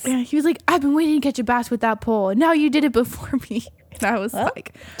 Yes. yeah, he was like, I've been waiting to catch a bass with that pole, and now you did it before me. And I was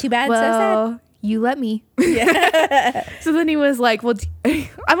like, too bad. well, So sad. You let me. Yeah. So then he was like, well,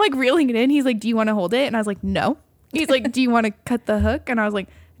 I'm like reeling it in. He's like, do you want to hold it? And I was like, no. He's like, do you want to cut the hook? And I was like,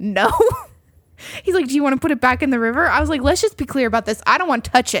 no. He's like, do you want to put it back in the river? I was like, let's just be clear about this. I don't want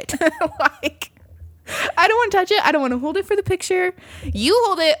to touch it. Like, I don't want to touch it. I don't want to hold it for the picture. You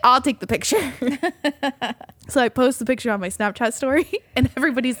hold it. I'll take the picture. So I post the picture on my Snapchat story and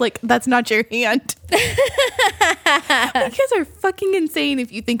everybody's like, that's not your hand. You guys are fucking insane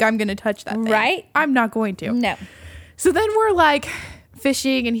if you think I'm going to touch that thing. Right? I'm not going to. No. So then we're like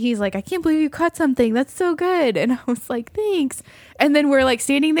fishing and he's like, I can't believe you caught something. That's so good. And I was like, thanks. And then we're like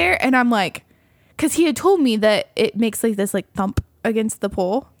standing there and I'm like, because he had told me that it makes like this like thump against the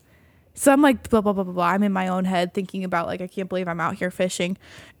pole. So I'm like, blah, blah, blah, blah, blah. I'm in my own head thinking about like, I can't believe I'm out here fishing.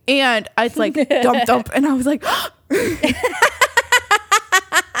 And it's like, dump, dump. And I was like, I was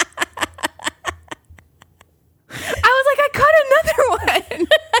like, I caught another one.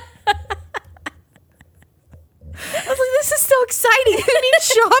 I was like, this is so exciting. Who needs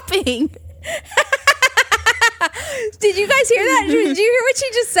shopping? Did you guys hear that? Did you hear what she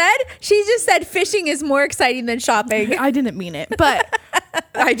just said? She just said fishing is more exciting than shopping. I didn't mean it, but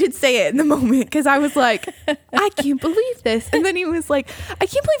I did say it in the moment because I was like, I can't believe this. And then he was like, I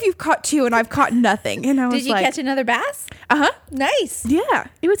can't believe you've caught two and I've caught nothing. And I was like, did you catch another bass? Uh-huh. Nice. Yeah,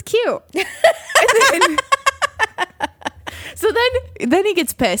 it was cute. And then, so then he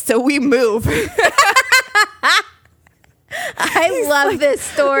gets pissed, so we move. I love this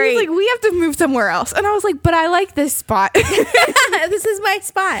story. He's like, we have to move somewhere else. And I was like, but I like this spot. This is my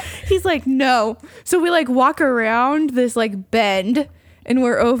spot. He's like, no. So we like walk around this like bend and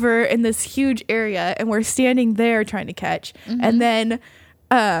we're over in this huge area and we're standing there trying to catch. And then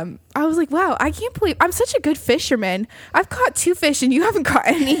I was like, wow, I can't believe I'm such a good fisherman. I've caught 2 fish and you haven't caught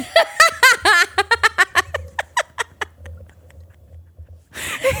any.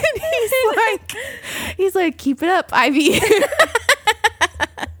 And he's like, keep it up, Ivy.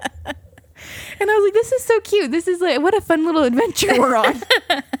 And I was like, this is so cute. This is like, what a fun little adventure we're on. Who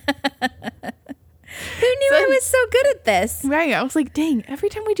knew I was so good at this? Right. I was like, dang, every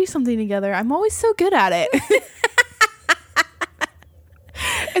time we do something together, I'm always so good at it.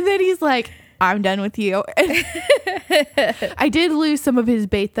 And then he's like, I'm done with you. I did lose some of his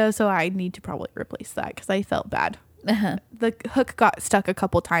bait though, so I need to probably replace that because I felt bad. The hook got stuck a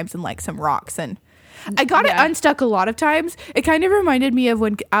couple times in like some rocks and I got it unstuck a lot of times. It kind of reminded me of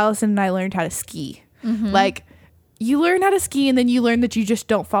when Allison and I learned how to ski. Like you learn how to ski and then you learn that you just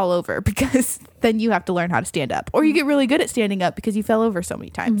don't fall over because then you have to learn how to stand up, or you get really good at standing up because you fell over so many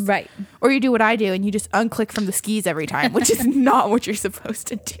times. Right. Or you do what I do and you just unclick from the skis every time, which is not what you're supposed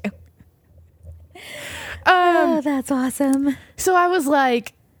to do. Oh, that's awesome. So I was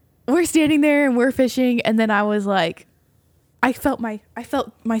like, we're standing there and we're fishing, and then I was like, I felt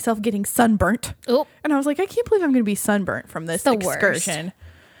myself getting sunburnt. Oh. And I was like, I can't believe I'm going to be sunburnt from this The excursion worst.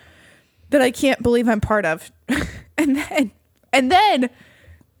 that I can't believe I'm part of. and then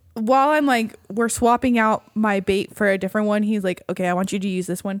while I'm like, we're swapping out my bait for a different one, he's like, okay, I want you to use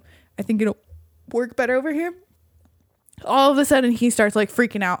this one. I think it'll work better over here. All of a sudden he starts like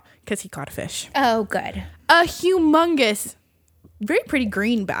freaking out because he caught a fish. Oh, good. A humongous, very pretty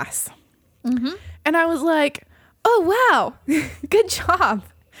green bass. And I was like, oh, wow, good job.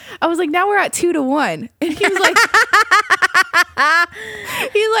 I was like, now we're at 2-1. And he was like,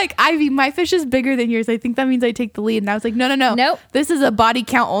 he's like, Ivy, my fish is bigger than yours. I think that means I take the lead. And I was like, no. Nope. This is a body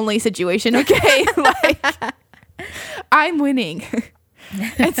count only situation. Okay. Like, I'm winning.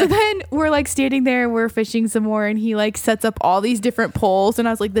 And so then we're like standing there, we're fishing some more, and he like sets up all these different poles, and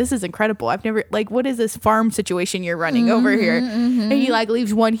I was like, this is incredible. I've never, like, what is this farm situation you're running over here? And he like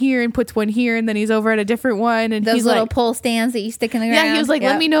leaves one here and puts one here, and then he's over at a different one, and Those he's little like, pole stands that you stick in the ground. yeah, he was like,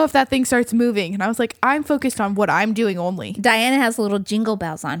 Yep. let me know if that thing starts moving. And I was like, I'm focused on what I'm doing only. Diana has little jingle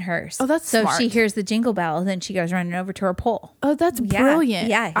bells on hers. Oh, that's so smart. if she hears the jingle bell, then she goes running over to her pole. Oh, that's Yeah, brilliant.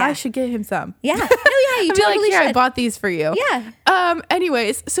 yeah, I yeah. should get him some. Yeah. No, yeah, you I'd be totally like, here, I should. bought these for you. Yeah.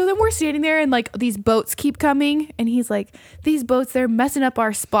 Anyways, so then we're standing there and like these boats keep coming, and he's like, these boats, they're messing up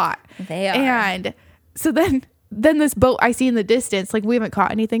our spot. They are. And so then this boat I see in the distance, like we haven't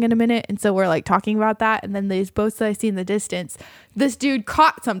caught anything in a minute, and so we're like talking about that, and then these boats that I see in the distance, this dude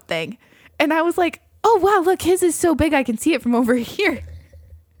caught something, and I was like, oh wow, look, his is so big I can see it from over here.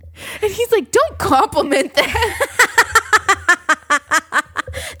 And he's like, don't compliment that.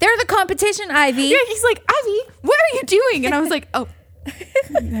 They're the competition, Ivy. Yeah, he's like, Ivy, what are you doing? And I was like, oh,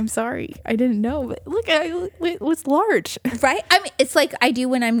 I'm sorry, I didn't know, but look, it was large. Right? I mean, it's like I do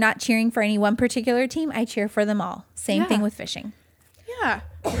when I'm not cheering for any one particular team. I cheer for them all. Same Yeah. thing with fishing. Yeah.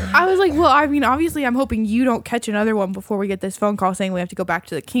 I was like, well, I mean, obviously I'm hoping you don't catch another one before we get this phone call saying we have to go back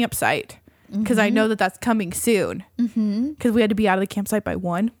to the campsite, because I know that that's coming soon, because we had to be out of the campsite by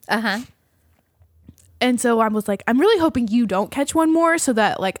 1. Uh-huh. And so I was like, I'm really hoping you don't catch one more so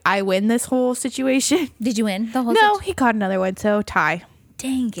that like I win this whole situation. Did you win the whole No, he caught another one, so tie.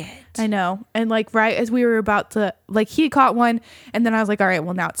 Dang it. I know. And like right as we were about to, like, he had caught one, and then I was like, all right,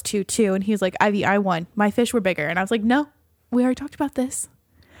 well now it's 2-2, and he was like, Ivy, I won. My fish were bigger. And I was like, no, we already talked about this.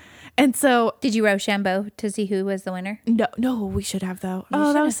 And so Did you Rochambeau to see who was the winner? no, we should have though.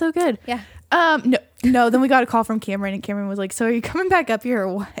 Oh, that was so good. Yeah. No. Then we got a call from Cameron, and Cameron was like, so are you coming back up here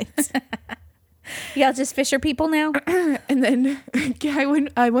or what? Y'all just fisher people now? And then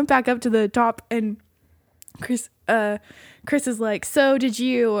I went back up to the top, and Chris is like, so is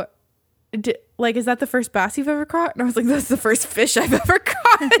that the first bass you've ever caught? And I was like, that's the first fish I've ever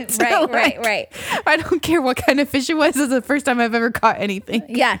caught. Right. I don't care what kind of fish it was. It's the first time I've ever caught anything.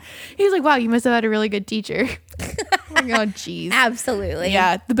 Yeah. He's like, wow, you must have had a really good teacher. I'm like, oh, geez. Absolutely.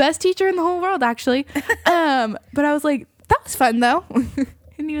 Yeah, the best teacher in the whole world, actually. But I was like, that was fun though.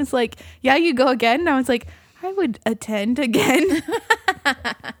 And he was like, yeah, you go again. And I was like, I would attend again.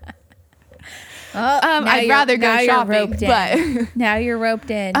 I'd rather go shopping, but now you're roped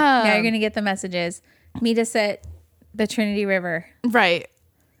in. Now you're gonna get the messages. Meet us at the Trinity River. right.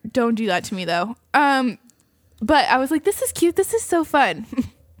 Don't do that to me though. But I was like, this is cute. This is so fun.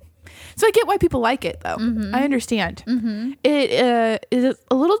 So I get why people like it though. I understand. It is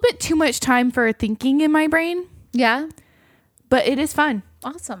a little bit too much time for thinking in my brain, Yeah. but it is fun.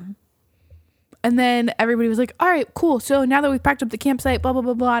 Awesome. And then everybody was like, all right, cool. So now that we've packed up the campsite, blah, blah,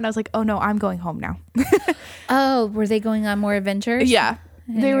 blah, blah. And I was like, oh no, I'm going home now. Oh, were they going on more adventures? Yeah.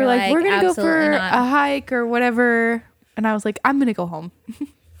 And They were you're like, we're going to go "Absolutely for not." a hike or whatever. And I was like, I'm going to go home.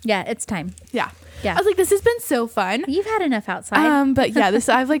 Yeah, it's time. Yeah. Yeah. I was like, this has been so fun. You've had enough outside. But yeah,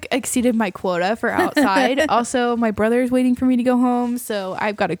 I've like exceeded my quota for outside. Also, my brother is waiting for me to go home, so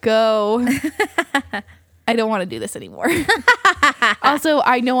I've got to go. I don't want to do this anymore. Also,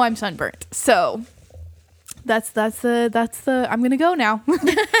 I know I'm sunburnt, so that's the I'm gonna go now.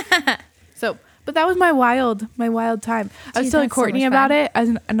 So, but that was my wild time. I was Geez, telling that's so Courtney much about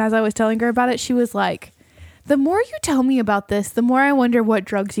fun. it, and as I was telling her about it, she was like, "The more you tell me about this, the more I wonder what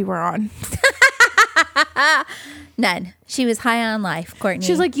drugs you were on." None. She was high on life, Courtney.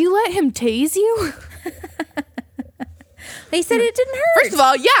 She's like, "You let him tase you?" they said it didn't hurt. First of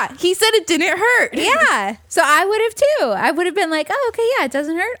all, yeah, he said it didn't hurt. Yeah. So I would have too. I would have been like, oh, okay, yeah, it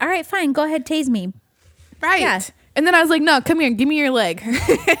doesn't hurt. All right, fine. Go ahead, tase me. Right. Yeah. And then I was like, no, come here, give me your leg.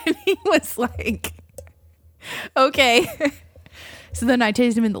 And he was like, okay. So then I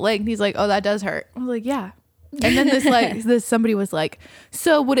tased him in the leg, and he's like, oh, that does hurt. I was like, yeah. And then this somebody was like,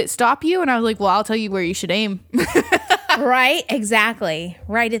 so would it stop you? And I was like, well, I'll tell you where you should aim. Right? Exactly.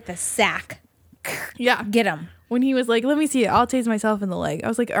 Right at the sack. Yeah. Get him. When he was like, let me see it, I'll tase myself in the leg. I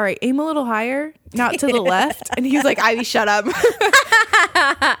was like, all right, aim a little higher, not to the left. And he was like, Ivy, shut up.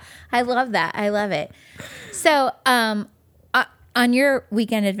 I love that. I love it. So, on your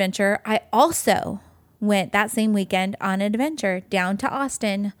weekend adventure, I also went that same weekend on an adventure down to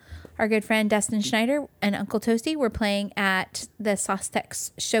Austin. Our good friend Dustin Schneider and Uncle Toasty were playing at the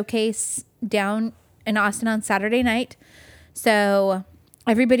Saucetex Showcase down in Austin on Saturday night. So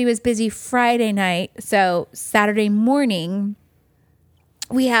everybody was busy Friday night. So Saturday morning,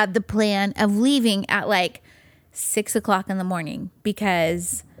 we had the plan of leaving at like 6 o'clock in the morning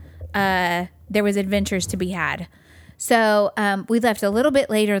because there was adventures to be had. So we left a little bit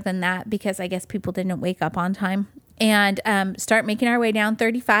later than that because I guess people didn't wake up on time. and start making our way down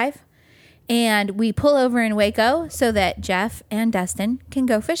 35. And we pull over in Waco so that Jeff and Dustin can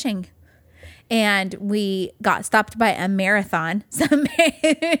go fishing. And we got stopped by a marathon.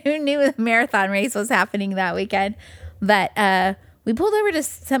 Who knew the marathon race was happening that weekend? But we pulled over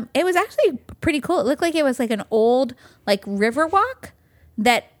to it was actually pretty cool. It looked like it was like an old like river walk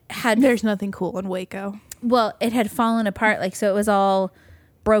that had. There's nothing cool in Waco. Well, it had fallen apart. Like, so it was all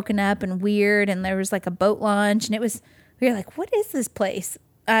broken up and weird. And there was like a boat launch. And we were like, what is this place?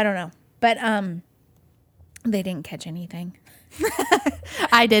 I don't know. But they didn't catch anything.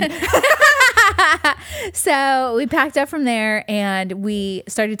 I did. So we packed up from there and we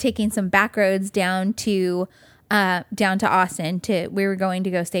started taking some back roads down to Austin. We were going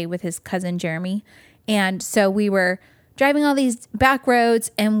to go stay with his cousin Jeremy. And so we were driving all these back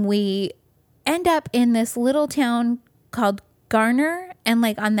roads and we end up in this little town called Garner. And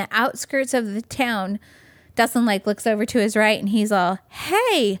like on the outskirts of the town, Dustin like looks over to his right and he's all,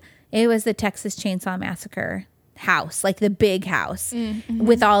 hey, it was the Texas Chainsaw Massacre house, like the big house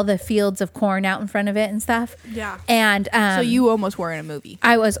with all the fields of corn out in front of it and stuff. Yeah. And so you almost were in a movie.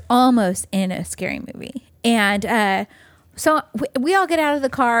 I was almost in a scary movie. And so we all get out of the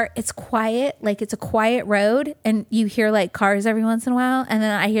car. It's quiet, like it's a quiet road, and you hear like cars every once in a while. And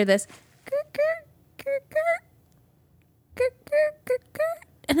then I hear this,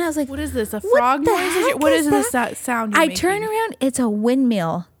 and I was like, what is this? A frog noise? What is this sound? I turn around. It's a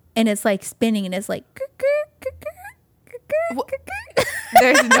windmill, and it's like spinning, and it's like.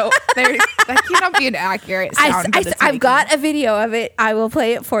 That cannot be an accurate sound. I've got a video of it. I will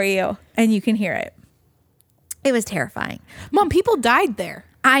play it for you, and you can hear it. It was terrifying. Mom, people died there.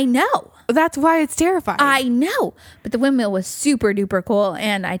 I know. That's why it's terrifying. I know. But the windmill was super duper cool,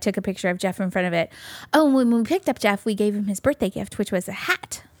 and I took a picture of Jeff in front of it. Oh, and when we picked up Jeff, we gave him his birthday gift, which was a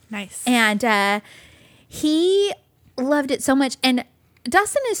hat. Nice. And he loved it so much. And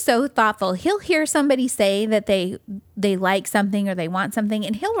Dustin is so thoughtful. He'll hear somebody say that they like something or they want something,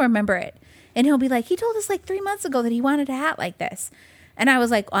 and he'll remember it. And he'll be like, he told us like 3 months ago that he wanted a hat like this. And I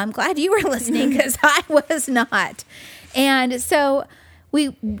was like, well, I'm glad you were listening because I was not. And so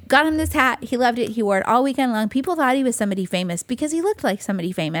we got him this hat. He loved it. He wore it all weekend long. People thought he was somebody famous because he looked like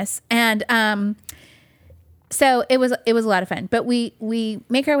somebody famous. And so it was a lot of fun. But we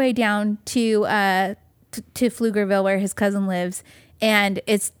make our way down to Pflugerville where his cousin lives. And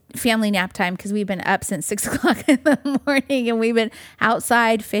it's family nap time because we've been up since 6 o'clock in the morning and we've been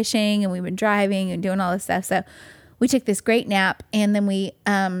outside fishing and we've been driving and doing all this stuff. So we took this great nap and then we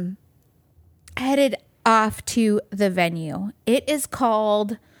headed off to the venue. It is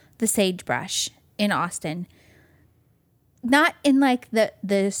called the Sagebrush in Austin. Not in like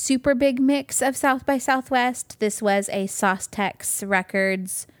the super big mix of South by Southwest. This was a Sostex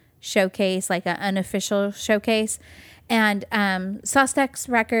Records showcase, like an unofficial showcase. And Sostex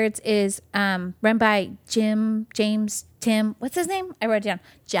Records is run by Tim. What's his name? I wrote it down.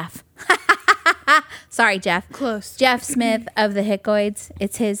 Jeff. Sorry, Jeff. Close. Jeff Smith of the Hickoids.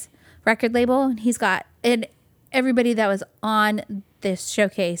 It's his record label. And he's got everybody that was on this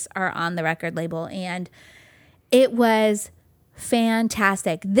showcase are on the record label. And it was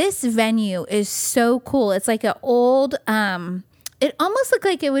fantastic. This venue is so cool. It's like an old, it almost looked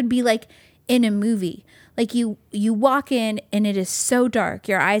like it would be like in a movie. Like you walk in and it is so dark.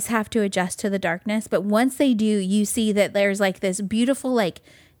 Your eyes have to adjust to the darkness. But once they do, you see that there's like this beautiful like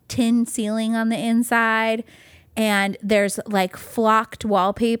tin ceiling on the inside. And there's like flocked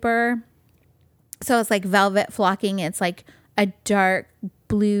wallpaper. So it's like velvet flocking. It's like a dark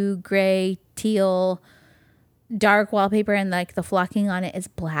blue, gray, teal, dark wallpaper. And like the flocking on it is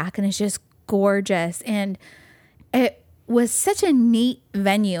black. And it's just gorgeous. And it was such a neat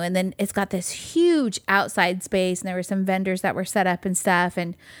venue. And then it's got this huge outside space and there were some vendors that were set up and stuff.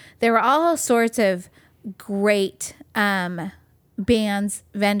 And there were all sorts of great bands,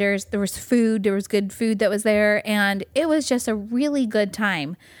 vendors. There was food. There was good food that was there. And it was just a really good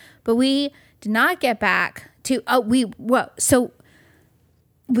time. But we did not get back to, so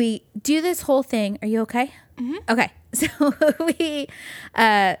we do this whole thing. Are you okay? Mm-hmm. Okay. So we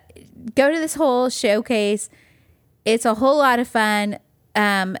go to this whole showcase. It's a whole lot of fun.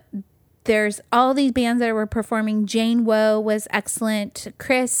 There's all these bands that were performing. Jane Woe was excellent.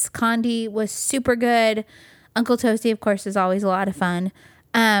 Chris Condi was super good. Uncle Toasty, of course, is always a lot of fun.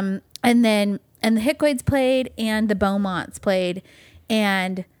 And the Hickoids played and the Beaumonts played.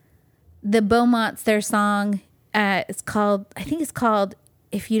 And the Beaumonts, their song, I think it's called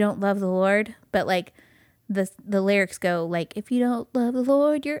If You Don't Love the Lord. But like the lyrics go like, if you don't love the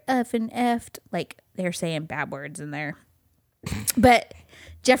Lord, you're effing effed. Like, they're saying bad words in there. But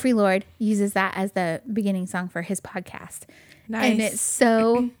Jeffrey Lord uses that as the beginning song for his podcast. Nice. And it's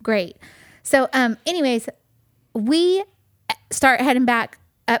so great. So, anyways, we start heading back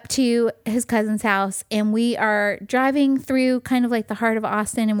up to his cousin's house, and we are driving through kind of like the heart of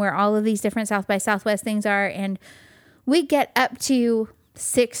Austin and where all of these different South by Southwest things are. And we get up to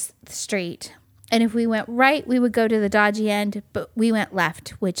 6th Street. And if we went right, we would go to the dodgy end, but we went left,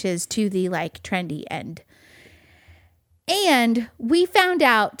 which is to the like trendy end. And we found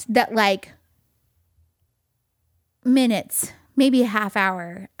out that like minutes, maybe a half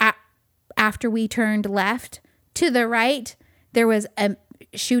hour after we turned left to the right, there was a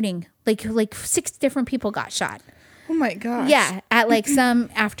shooting. Like 6 different people got shot. Oh my gosh. Yeah, at like some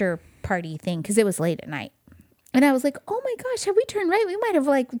after party thing because it was late at night. And I was like, oh my gosh, had we turned right, we might have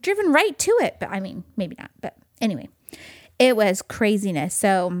like driven right to it. But I mean, maybe not. But anyway, it was craziness.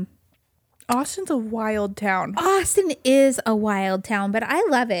 So Austin's a wild town. Austin is a wild town, but I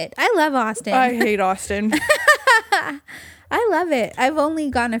love it. I love Austin. I hate Austin. I love it. I've only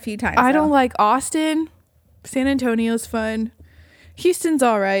gone a few times. I don't like Austin. San Antonio's fun. Houston's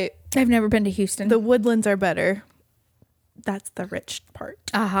all right. I've never been to Houston. The Woodlands are better. That's the rich part.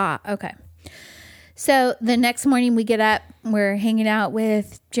 Aha. Okay. So the next morning we get up, we're hanging out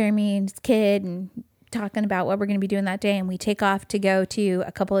with Jeremy and his kid and talking about what we're going to be doing that day. And we take off to go to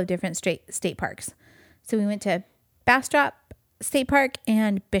a couple of different state parks. So we went to Bastrop State Park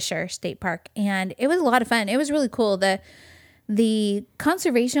and Bisher State Park. And it was a lot of fun. It was really cool. The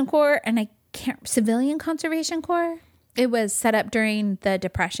Conservation Corps and Civilian Conservation Corps, it was set up during the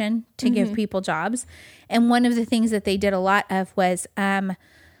Depression to give people jobs. And one of the things that they did a lot of was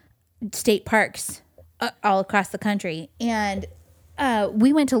state parks all across the country. And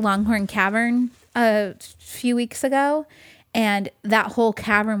we went to Longhorn Cavern a few weeks ago, and that whole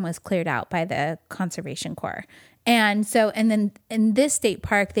cavern was cleared out by the Conservation Corps. And then in this state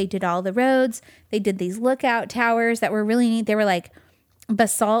park, they did all the roads. They did these lookout towers that were really neat. They were like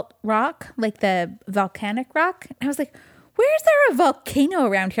basalt rock, like the volcanic rock. And I was like, where's there a volcano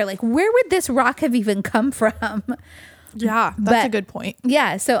around here? Like, where would this rock have even come from? Yeah, that's a good point.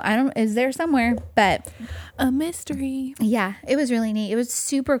 Yeah, so is there somewhere, but a mystery. Yeah, it was really neat. It was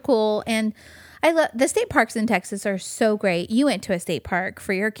super cool. And I love the state parks in Texas are so great. You went to a state park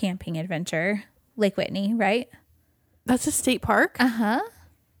for your camping adventure, Lake Whitney, right? That's a state park? Uh-huh.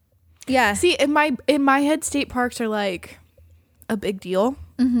 Yeah. See, in my head, state parks are like a big deal.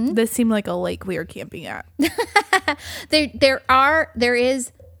 Mm-hmm. This seemed like a lake we were camping at. There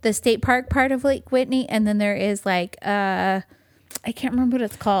is the state park part of Lake Whitney, and then there is like I can't remember what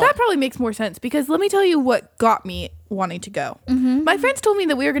it's called. That probably makes more sense because let me tell you what got me wanting to go. Mm-hmm. My friends told me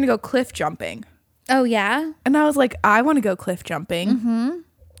that we were going to go cliff jumping. Oh yeah, and I was like, I want to go cliff jumping. Mm-hmm.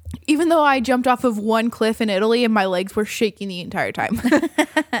 Even though I jumped off of one cliff in Italy and my legs were shaking the entire time.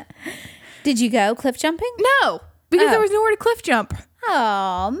 Did you go cliff jumping? No, because there was nowhere to cliff jump.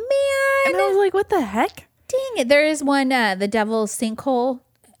 Oh man! And I was like, what the heck? Dang it! There is one, the Devil's Sinkhole,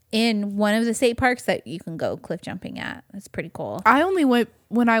 in one of the state parks that you can go cliff jumping at. That's pretty cool. I only went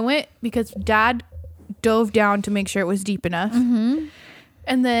when I went because Dad dove down to make sure it was deep enough. Mm-hmm.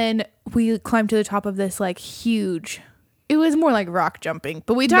 And then we climbed to the top of this like huge, it was more like rock jumping,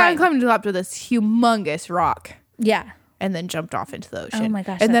 but we climbed to the top of this humongous rock. Yeah. And then jumped off into the ocean. Oh my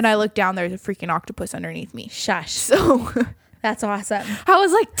gosh. And then I looked down, there's a freaking octopus underneath me. Shush. So that's awesome. I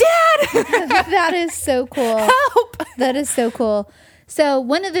was like, Dad! That is so cool. Help! That is so cool. So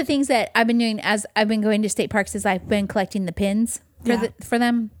one of the things that I've been doing as I've been going to state parks is I've been collecting the pins for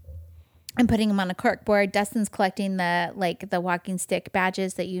them and putting them on a cork board. Dustin's collecting the walking stick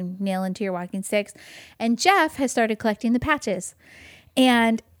badges that you nail into your walking sticks, and Jeff has started collecting the patches.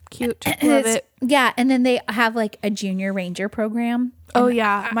 And cute, love it. Yeah, and then they have like a junior ranger program. Oh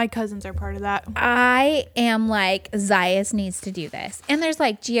yeah, my cousins are part of that. I am like, Zayas needs to do this, and there's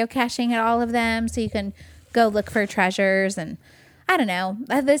like geocaching at all of them, so you can go look for treasures. And I don't know.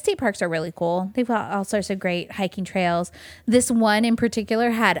 The state parks are really cool. They've got all sorts of great hiking trails. This one in particular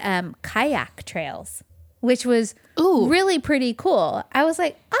had kayak trails, which was really pretty cool. I was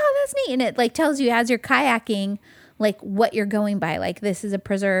like, oh, that's neat. And it like tells you as you're kayaking, like what you're going by. Like, this is a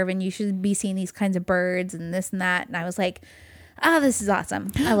preserve and you should be seeing these kinds of birds and this and that. And I was like, oh, this is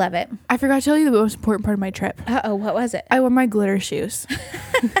awesome. I love it. I forgot to tell you the most important part of my trip. Uh-oh, what was it? I wore my glitter shoes.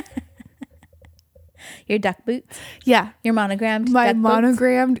 Your duck boots? Yeah. Your monogrammed My duck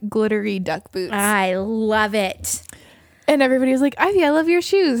monogrammed boots? Glittery duck boots. I love it. And everybody was like, Ivy, I love your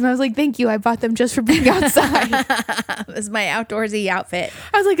shoes. And I was like, thank you. I bought them just for being outside. It was my outdoorsy outfit.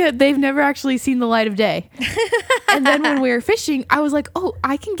 I was like, they've never actually seen the light of day. And then when we were fishing, I was like, oh,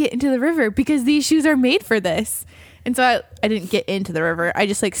 I can get into the river because these shoes are made for this. And so I didn't get into the river. I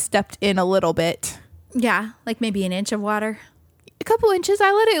just like stepped in a little bit. Yeah, like maybe an inch of water. A couple inches.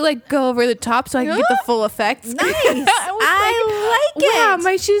 I let it like go over the top so I can get the full effect. Nice. I like it. Wow,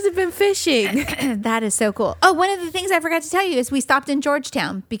 my shoes have been fishing. That is so cool. Oh, one of the things I forgot to tell you is we stopped in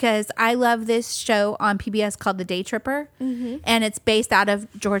Georgetown because I love this show on PBS called The Day Tripper. And it's based out of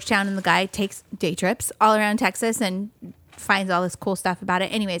Georgetown, and the guy takes day trips all around Texas and finds all this cool stuff about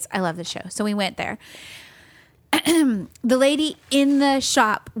it. Anyways, I love this show. So we went there. The lady in the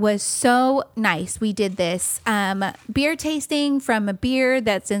shop was so nice. We did this beer tasting from a beer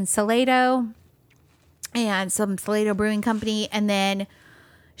that's in Salado and some Salado Brewing Company. And then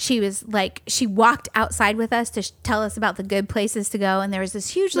she was like, she walked outside with us to tell us about the good places to go. And there was this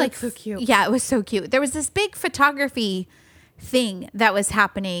huge, like, so cute. Yeah, it was so cute. There was this big photography thing that was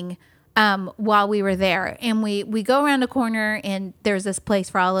happening while we were there, and we go around a corner, and there's this place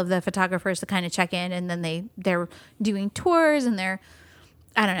for all of the photographers to kind of check in, and then they're doing tours, and they're,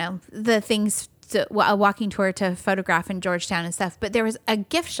 I don't know, the things to, a walking tour to photograph in Georgetown and stuff. But there was a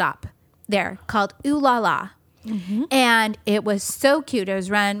gift shop there called Ooh La La, and it was so cute. It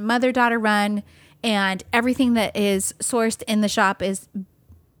was run mother-daughter run, and everything that is sourced in the shop is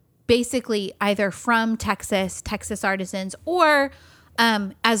basically either from Texas artisans, or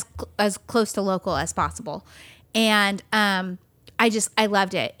as close to local as possible. And I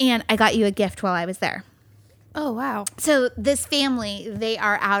loved it. And I got you a gift while I was there. Oh, wow. So this family, they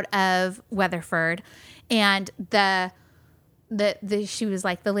are out of Weatherford, and she was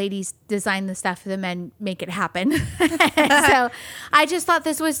like, the ladies design the stuff, the men make it happen. So I just thought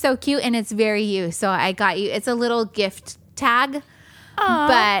this was so cute, and it's very you. So I got you, it's a little gift tag. Aww,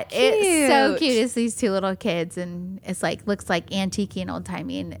 but cute. It's so cute. It's these two little kids, and it's like, looks like antique and old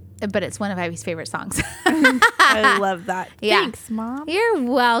timey, but it's one of Ivy's favorite songs. I love that. Yeah. Thanks, Mom. You're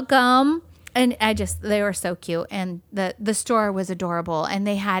welcome. And they were so cute, and the store was adorable, and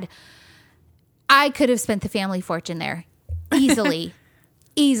I could have spent the family fortune there easily.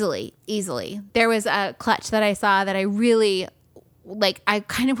 Easily. There was a clutch that I saw that I really like. I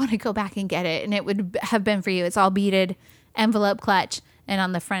kind of want to go back and get it, and it would have been for you. It's all beaded envelope clutch, and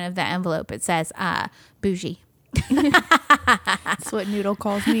on the front of the envelope it says bougie. That's what Noodle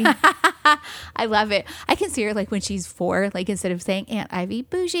calls me. I love it. I can see her like when she's 4, like instead of saying Aunt Ivy,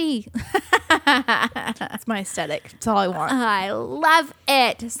 bougie. That's my aesthetic. That's all I want. I love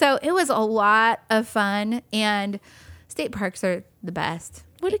it. So it was a lot of fun, and state parks are the best.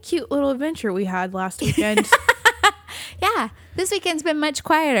 What a cute little adventure we had last weekend. Yeah, this weekend's been much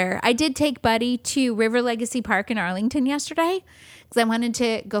quieter. I did take Buddy to River Legacy Park in Arlington yesterday because I wanted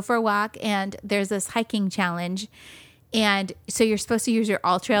to go for a walk, and there's this hiking challenge. And so you're supposed to use your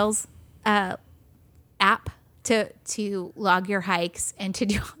All Trails app to log your hikes and to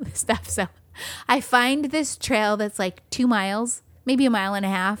do all this stuff. So I find this trail that's like 2 miles, maybe 1.5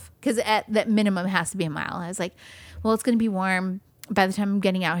 miles, because at that minimum it has to be 1 mile. I was like, well, it's going to be warm by the time I'm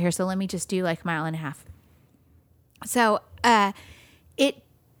getting out here, so let me just do like 1.5 miles. So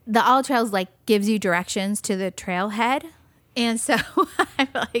the All Trails like gives you directions to the trailhead. And so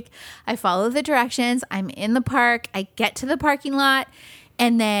I follow the directions. I'm in the park. I get to the parking lot,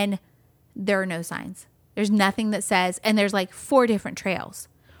 and then there are no signs. There's nothing that says, and there's like 4 different trails.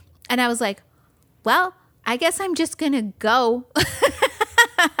 And I was like, well, I guess I'm just going to go.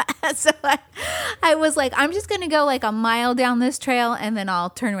 So I was like, I'm just going to go like 1 mile down this trail, and then I'll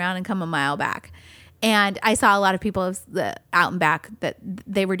turn around and come 1 mile back. And I saw a lot of people out and back that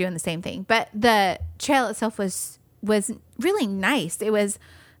they were doing the same thing. But the trail itself was really nice. It was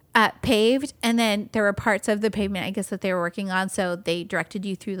paved, and then there were parts of the pavement, I guess, that they were working on. So they directed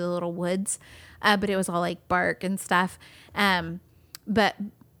you through the little woods, but it was all like bark and stuff. But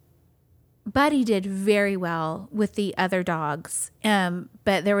Buddy did very well with the other dogs.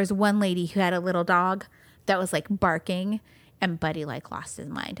 But there was one lady who had a little dog that was like barking, and Buddy like lost his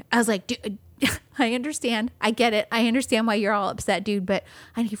mind. I was like, dude, I understand. I get it. I understand why you're all upset, dude, but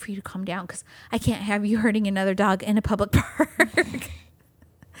I need for you to calm down because I can't have you hurting another dog in a public park.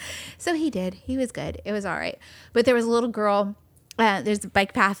 So he did. He was good. It was all right. But there was a little girl. There's a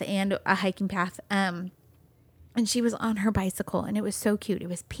bike path and a hiking path. And she was on her bicycle, and it was so cute. It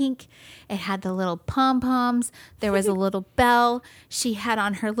was pink. It had the little pom-poms. There was a little bell. She had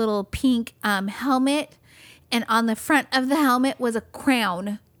on her little pink helmet, and on the front of the helmet was a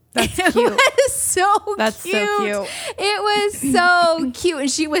crown. That's It cute. was so That's cute. so cute. It was so cute. And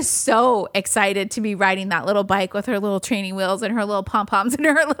she was so excited to be riding that little bike with her little training wheels and her little pom-poms and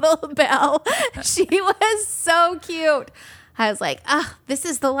her little bell. She was so cute. I was like, this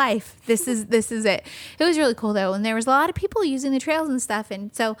is the life. This is it. It was really cool though. And there was a lot of people using the trails and stuff.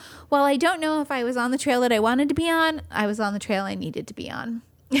 And so while I don't know if I was on the trail that I wanted to be on, I was on the trail I needed to be on.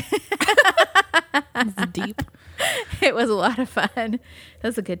 It's deep. It was a lot of fun. It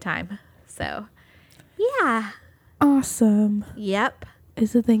was a good time. So yeah. Awesome. Yep.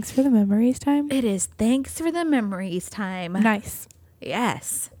 Is it thanks for the memories time? It is thanks for the memories time. Nice.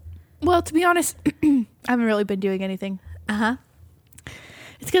 Yes. Well, to be honest, I haven't really been doing anything. Uh-huh.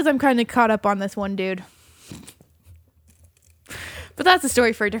 It's because I'm kind of caught up on this one dude. But that's a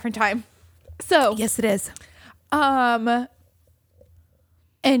story for a different time. So, Yes, it is.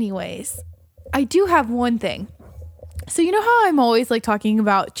 anyways, I do have one thing. So you know how I'm always like talking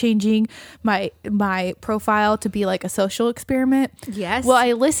about changing my profile to be like a social experiment? Yes. Well,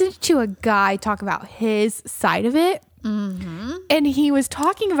 I listened to a guy talk about his side of it. Mm-hmm. And he was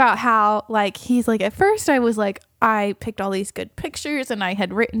talking about how like he's like, at first I was like, I picked all these good pictures and I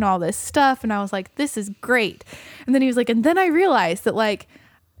had written all this stuff and I was like, this is great. And then he was like, and then I realized that like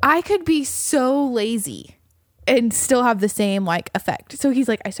I could be so lazy and still have the same like effect. So he's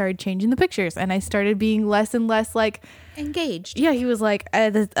like, I started changing the pictures and I started being less and less like engaged. yeah. He was like,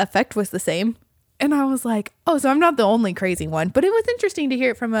 the effect was the same. And I was like, oh, so I'm not the only crazy one. But it was interesting to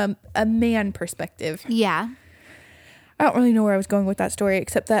hear it from a man perspective. Yeah. I don't really know where I was going with that story,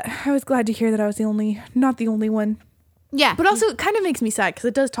 except that I was glad to hear that I was not the only one. Yeah. But also it kind of makes me sad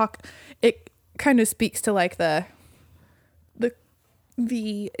because it kind of speaks to like the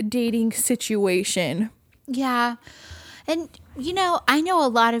dating situation. Yeah. And, you know, I know a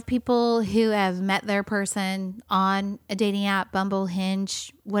lot of people who have met their person on a dating app, Bumble,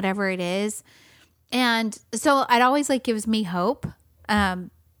 Hinge, whatever it is. And so it always like gives me hope.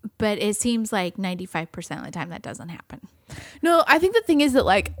 But it seems like 95% of the time that doesn't happen. No, I think the thing is that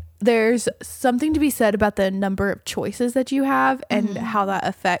like there's something to be said about the number of choices that you have and how that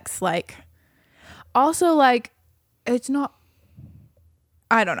affects like also like it's not,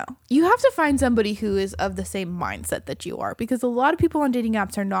 I don't know. You have to find somebody who is of the same mindset that you are, because a lot of people on dating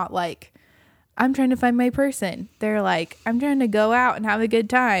apps are not like, I'm trying to find my person. They're like, I'm trying to go out and have a good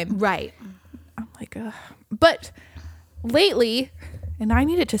time. Right. I'm like, ugh. But lately, and I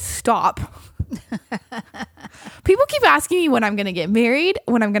need it to stop. People keep asking me when I'm going to get married,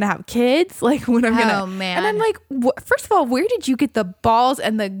 when I'm going to have kids, like when I'm going to. Oh, man. And I'm like, first of all, where did you get the balls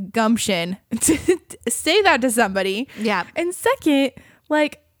and the gumption to say that to somebody? Yeah. And second,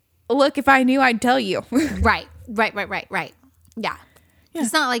 like, look, if I knew, I'd tell you. Right. Yeah.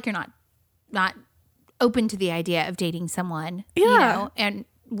 It's not like you're not open to the idea of dating someone, you Yeah. know, and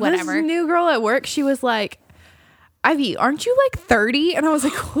whatever. This new girl at work, she was like, Ivy, aren't you like 30? And I was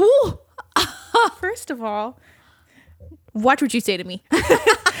like, who? First of all, watch what you say to me.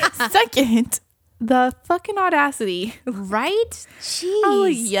 Second, the fucking audacity. Right? Jeez. Oh,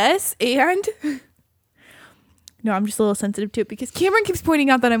 yes. And no, I'm just a little sensitive to it because Cameron keeps pointing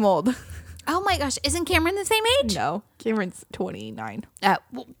out that I'm old. Oh my gosh. Isn't Cameron the same age? No, Cameron's 29.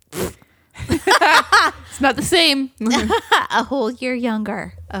 Well, It's not the same. a whole year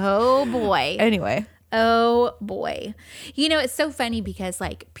younger. Oh boy. Anyway. Oh boy. You know, it's so funny because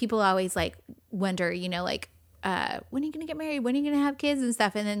like people always like wonder, you know, like when are you gonna get married? When are you gonna have kids and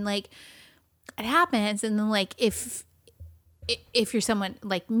stuff? And then like it happens, and then like if you're someone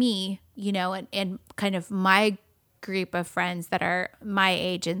like me, you know, and kind of my group of friends that are my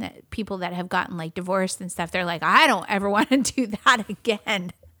age and that people that have gotten like divorced and stuff, they're like, I don't ever want to do that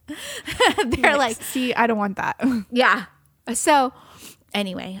again. They're like, see, I don't want that. yeah. So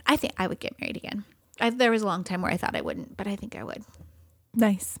anyway, I think I would get married again. There was a long time where I thought I wouldn't, but I think I would.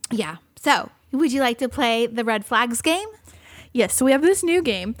 Nice. Yeah. So would you like to play the red flags game? Yes, so we have this new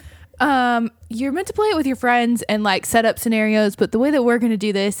game. You're meant to play it with your friends and like set up scenarios, but the way that we're going to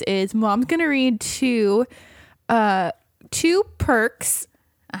do this is Mom's going to read two perks.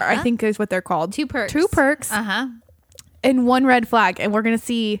 Or I think is what they're called. Two perks. Two perks. Uh-huh. And one red flag, and we're going to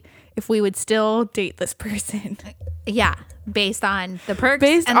see if we would still date this person. Yeah. Based on the perks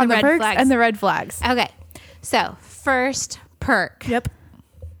Based and on the the red perks flags. and the red flags. Okay. So first perk. Yep.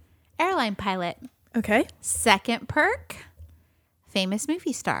 Airline pilot. Okay. Second perk. Famous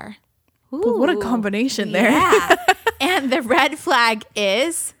movie star. But what a Ooh. combination there. Yeah. And the red flag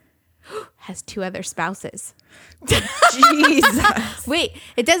is has two other spouses. Jesus. Wait,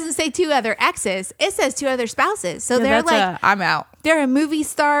 it doesn't say two other exes. It says two other spouses. So Yeah, they're that's like I'm out. they're a movie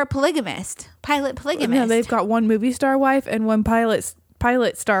star polygamist, pilot polygamist. No, they've got one movie star wife and one pilot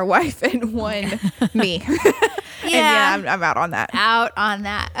star wife and one me. And yeah, I'm out on that. Out on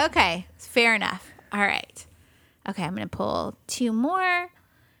that. Okay, fair enough. All right. Okay, I'm going to pull two more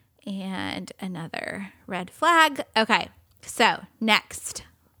and another red flag. Okay, So, next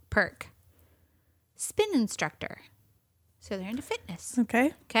perk. Spin instructor. So they're into fitness.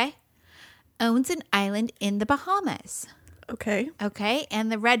 Okay. Okay. Owns an island in the Bahamas. Okay. Okay.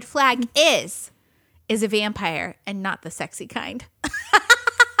 And the red flag is a vampire and not the sexy kind.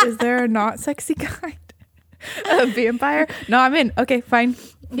 Is there a not sexy kind? A vampire? No, I'm in. Okay, fine.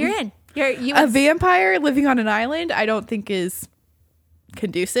 You're in. A vampire living on an island, I don't think is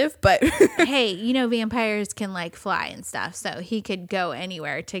conducive, but Hey, you know vampires can like fly and stuff, so he could go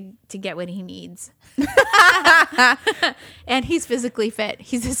anywhere to get what he needs. And he's physically fit.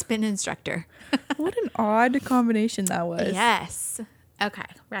 He's a spin instructor. what an odd combination that was. Yes. Okay.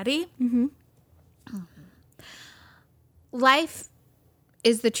 Ready? Mm-hmm. Life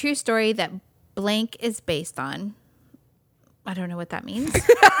is the true story that blank is based on. I don't know what that means.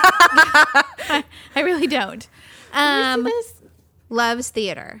 I really don't. Loves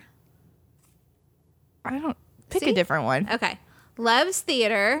theater. I don't pick See? a different one. Okay. Loves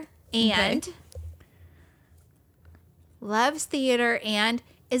theater and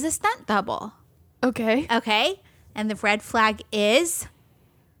is a stunt double. Okay. Okay. And the red flag is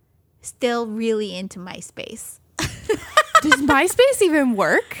still really into MySpace. Does MySpace even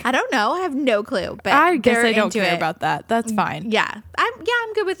work? I don't know. I have no clue. But I guess they're I don't into care it. about that. That's fine. Yeah.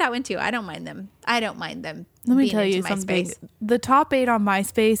 I'm good with that one too. I don't mind them. Let me Let me tell you something. The top 8 on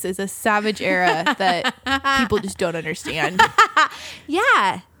MySpace is a savage era that people just don't understand.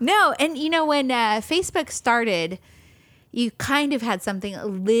 Yeah. No. And you know, when Facebook started, you kind of had something a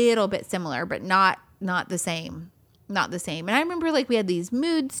little bit similar, but not the same. Not the same. And I remember like we had these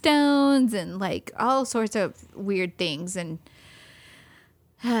mood stones and like all sorts of weird things. And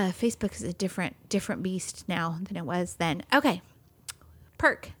Facebook is a different beast now than it was then. Okay.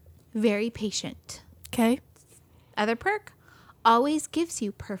 Perk. Very patient. Okay. Other perk. Always gives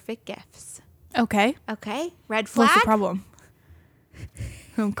you perfect gifts. Okay. Okay. Red flag. What's the problem?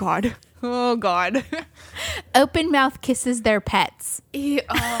 Oh, God. Oh, God. Open mouth kisses their pets. Oh,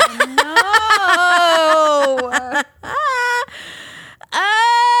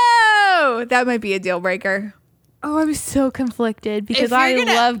 Oh, that might be a deal breaker. Oh, I'm so conflicted because If you're I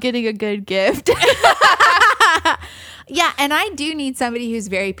gonna- love getting a good gift. Yeah, and I do need somebody who's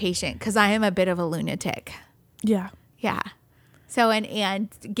very patient because I am a bit of a lunatic. Yeah. Yeah. So and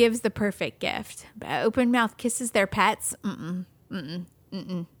gives the perfect gift. But open mouth kisses their pets. I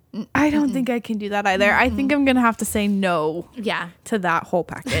don't think I can do that either. I think I'm going to have to say no Yeah. to that whole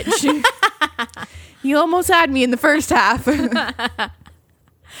package. You almost had me in the first half.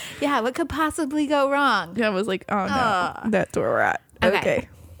 Yeah. What could possibly go wrong? I was like, oh no, that's where we're at. Okay.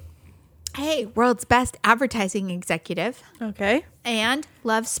 Hey, world's best advertising executive Okay. and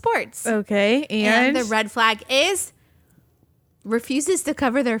loves sports. Okay. And the red flag is refuses to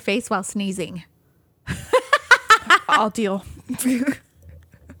cover their face while sneezing. I'll deal.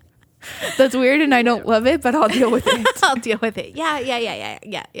 That's weird and I don't love it, but I'll deal with it. I'll deal with it. Yeah.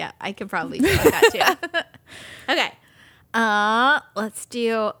 I could probably deal with that too. Okay. Let's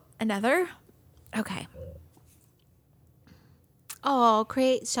do another. Okay. Oh,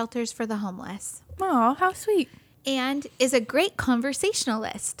 create shelters for the homeless. Oh, how sweet. And is a great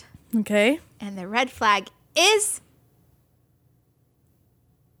conversationalist. Okay. And the red flag is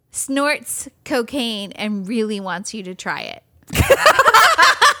snorts cocaine and really wants you to try it.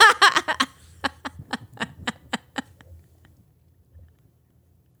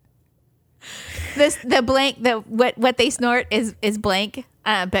 What they snort is blank,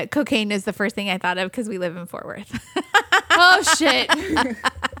 but cocaine is the first thing I thought of because we live in Fort Worth. Oh, shit.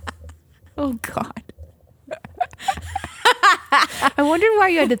 Oh, God. I wondered why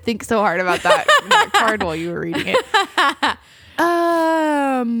you had to think so hard about that card while you were reading it.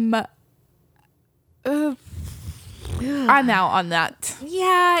 I'm out on that.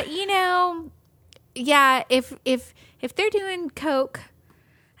 Yeah, if they're doing coke,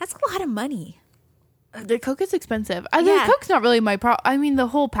 that's a lot of money. The Coke is expensive. Yeah. The Coke's not really my problem. I mean, the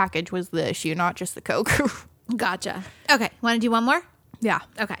whole package was the issue, not just the Coke. Gotcha. Okay, want to do one more? Yeah.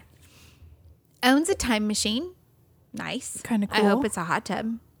 Okay. Owns a time machine. Nice. Kinda I cool. hope it's a hot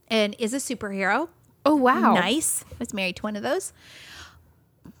tub. And is a superhero. Oh, wow. Nice. Was married to one of those.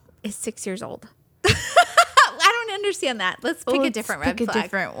 Is 6 years old. I don't understand that. Let's pick a different red Pick a flag.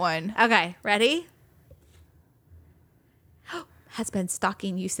 different one. Okay, ready? Has been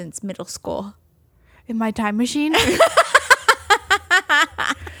stalking you since middle school. In my time machine?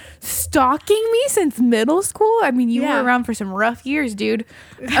 Stalking me since middle school? I mean, you Yeah. were around for some rough years, dude.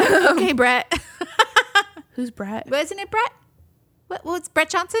 Okay, Brett. Who's Brett? Wasn't it Brett? What's Brett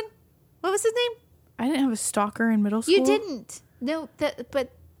Johnson? What was his name? I didn't have a stalker in middle school. You didn't. No,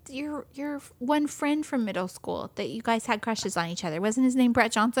 but your one friend from middle school that you guys had crushes on each other? Wasn't his name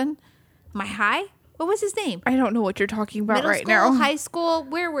Brett Johnson? Am I high? What was his name? I don't know what you're talking about Middle right school, now. high school?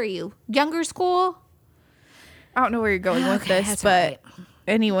 Where were you? Younger school? I don't know where you're going with Okay, this, that's but all right.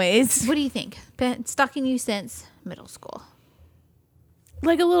 anyways, What do you think? Been stalking you since middle school.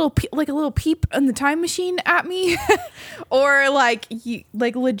 like a little peep in the time machine at me, or like you,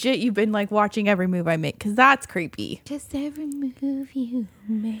 like legit, you've been like watching every move I make, because that's creepy. Just every move you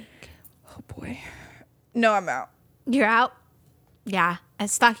make. Oh boy, no, I'm out. You're out? Yeah.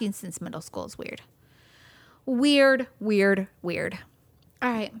 Stalking since middle school is weird. Weird.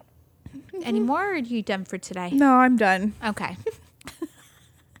 All right. Any more, or are you done for today? No, I'm done. Okay.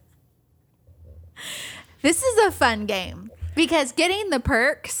 This is a fun game because getting the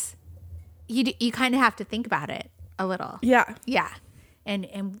perks, you kind of have to think about it a little. Yeah, Yeah.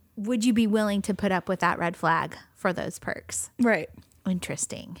 And would you be willing to put up with that red flag for those perks? right.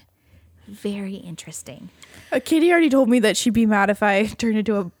 Interesting. Very interesting. Katie already told me that she'd be mad if I turned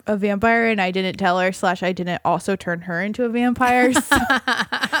into a vampire, and I didn't tell her. / I didn't also turn her into a vampire. So.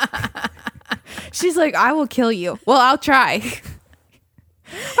 She's like, I will kill you. Well, I'll try.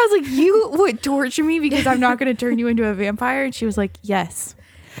 I was like, you would torture me because I'm not going to turn you into a vampire? And she was like, yes.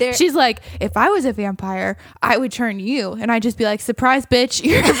 She's like, if I was a vampire, I would turn you. And I'd just be like, surprise, bitch,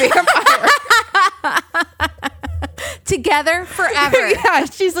 you're a vampire. Together forever. Yeah,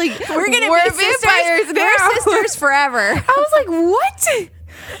 she's like, We're gonna we're be vampires sisters. now. We're sisters forever. I was like, what?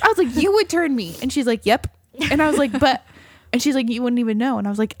 I was like, you would turn me. And she's like, yep. And I was like, but, and she's like, you wouldn't even know. And I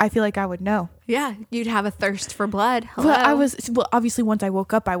was like, I feel like I would know. Yeah, you'd have a thirst for blood. Hello. Well, obviously once I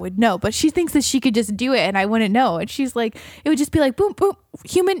woke up, I would know, but she thinks that she could just do it and I wouldn't know. And she's like, it would just be like, boom, boom,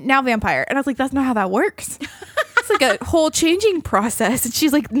 human, now vampire. And I was like, that's not how that works. It's like a whole changing process. And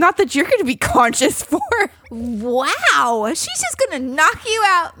she's like, not that you're going to be conscious for. Wow. She's just going to knock you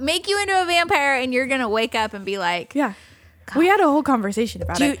out, make you into a vampire, and you're going to wake up and be like, Yeah. We had a whole conversation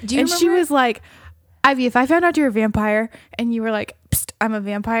about it. Do you and she remember? was like, Ivy, if I found out you're a vampire and you were like, psst, I'm a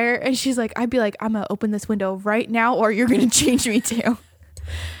vampire. And she's like, I'd be like, I'm going to open this window right now or you're going to change me too.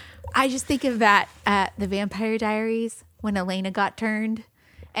 I just think of that at the Vampire Diaries when Elena got turned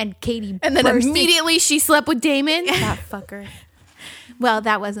and Katie And then burst in- immediately she slept with Damon. That fucker. Well,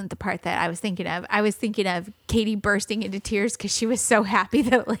 that wasn't the part that I was thinking of. I was thinking of Katie bursting into tears because she was so happy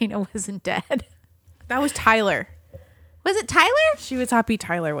that Elena wasn't dead. That was Tyler. Was it Tyler? She was happy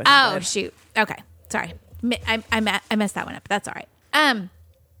Tyler wasn't Oh, dead. shoot. Okay. Sorry. I messed that one up. That's all right.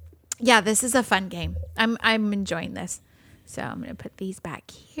 Yeah, this is a fun game. I'm enjoying this. So I'm going to put these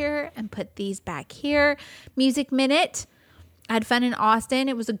back here and put these back here. Music Minute. I had fun in Austin.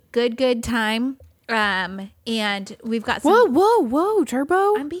 It was a good time. And we've got some... Whoa,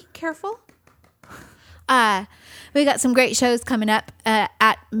 Turbo. I'm being careful. We got some great shows coming up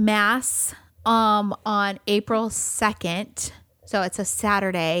at Mass on April 2nd. So it's a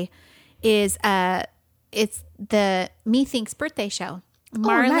Saturday. It's the Methinks birthday show.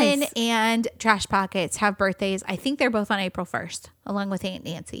 Marlon nice. and Trash Pockets have birthdays. I think they're both on April 1st, along with Aunt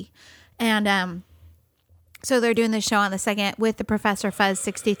Nancy. And so they're doing this show on the 2nd with the Professor Fuzz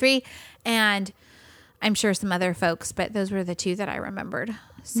 63. And I'm sure some other folks, but those were the two that I remembered.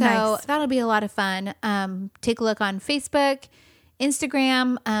 So Nice. that'll be a lot of fun. Take a look on Facebook,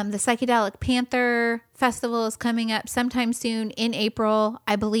 Instagram. The Psychedelic Panther Festival is coming up sometime soon in April,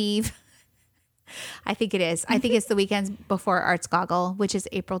 I believe. I think it is. I think it's the weekends before Arts Goggle, which is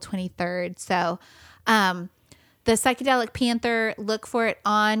April 23rd. So the Psychedelic Panther, look for it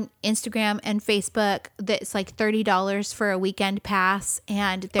on Instagram and Facebook. That's like $30 for a weekend pass.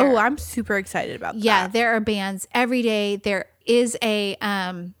 And there, I'm super excited about that. yeah, there are bands every day. There is a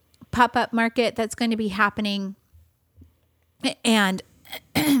pop-up market that's going to be happening. And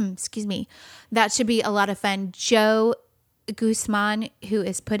excuse me, that should be a lot of fun. Joe Guzman, who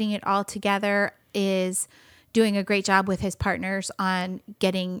is putting it all together, is doing a great job with his partners on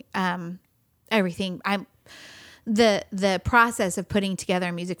getting everything. The process of putting together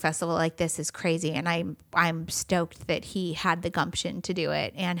a music festival like this is crazy, and I'm stoked that he had the gumption to do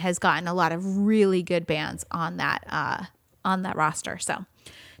it and has gotten a lot of really good bands on that roster. So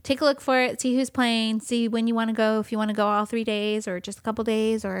take a look for it, see who's playing, see when you want to go, if you want to go all 3 days or just a couple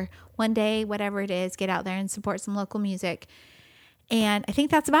days or one day, whatever it is. Get out there and support some local music. And I think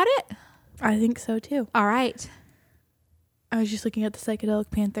that's about it. I think so too. All right. I was just looking at the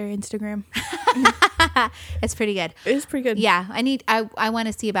Psychedelic Panther Instagram. It's pretty good. It is pretty good. Yeah, I want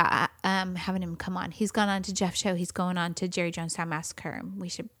to see about having him come on. He's gone on to Jeff's show. He's going on to Jerry Jonestown Massacre. We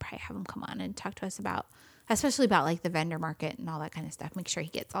should probably have him come on and talk to us about, especially about like the vendor market and all that kind of stuff. Make sure he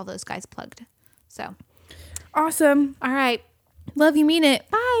gets all those guys plugged. So, Awesome. all right. Love you, mean it.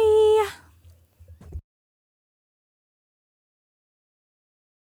 Bye.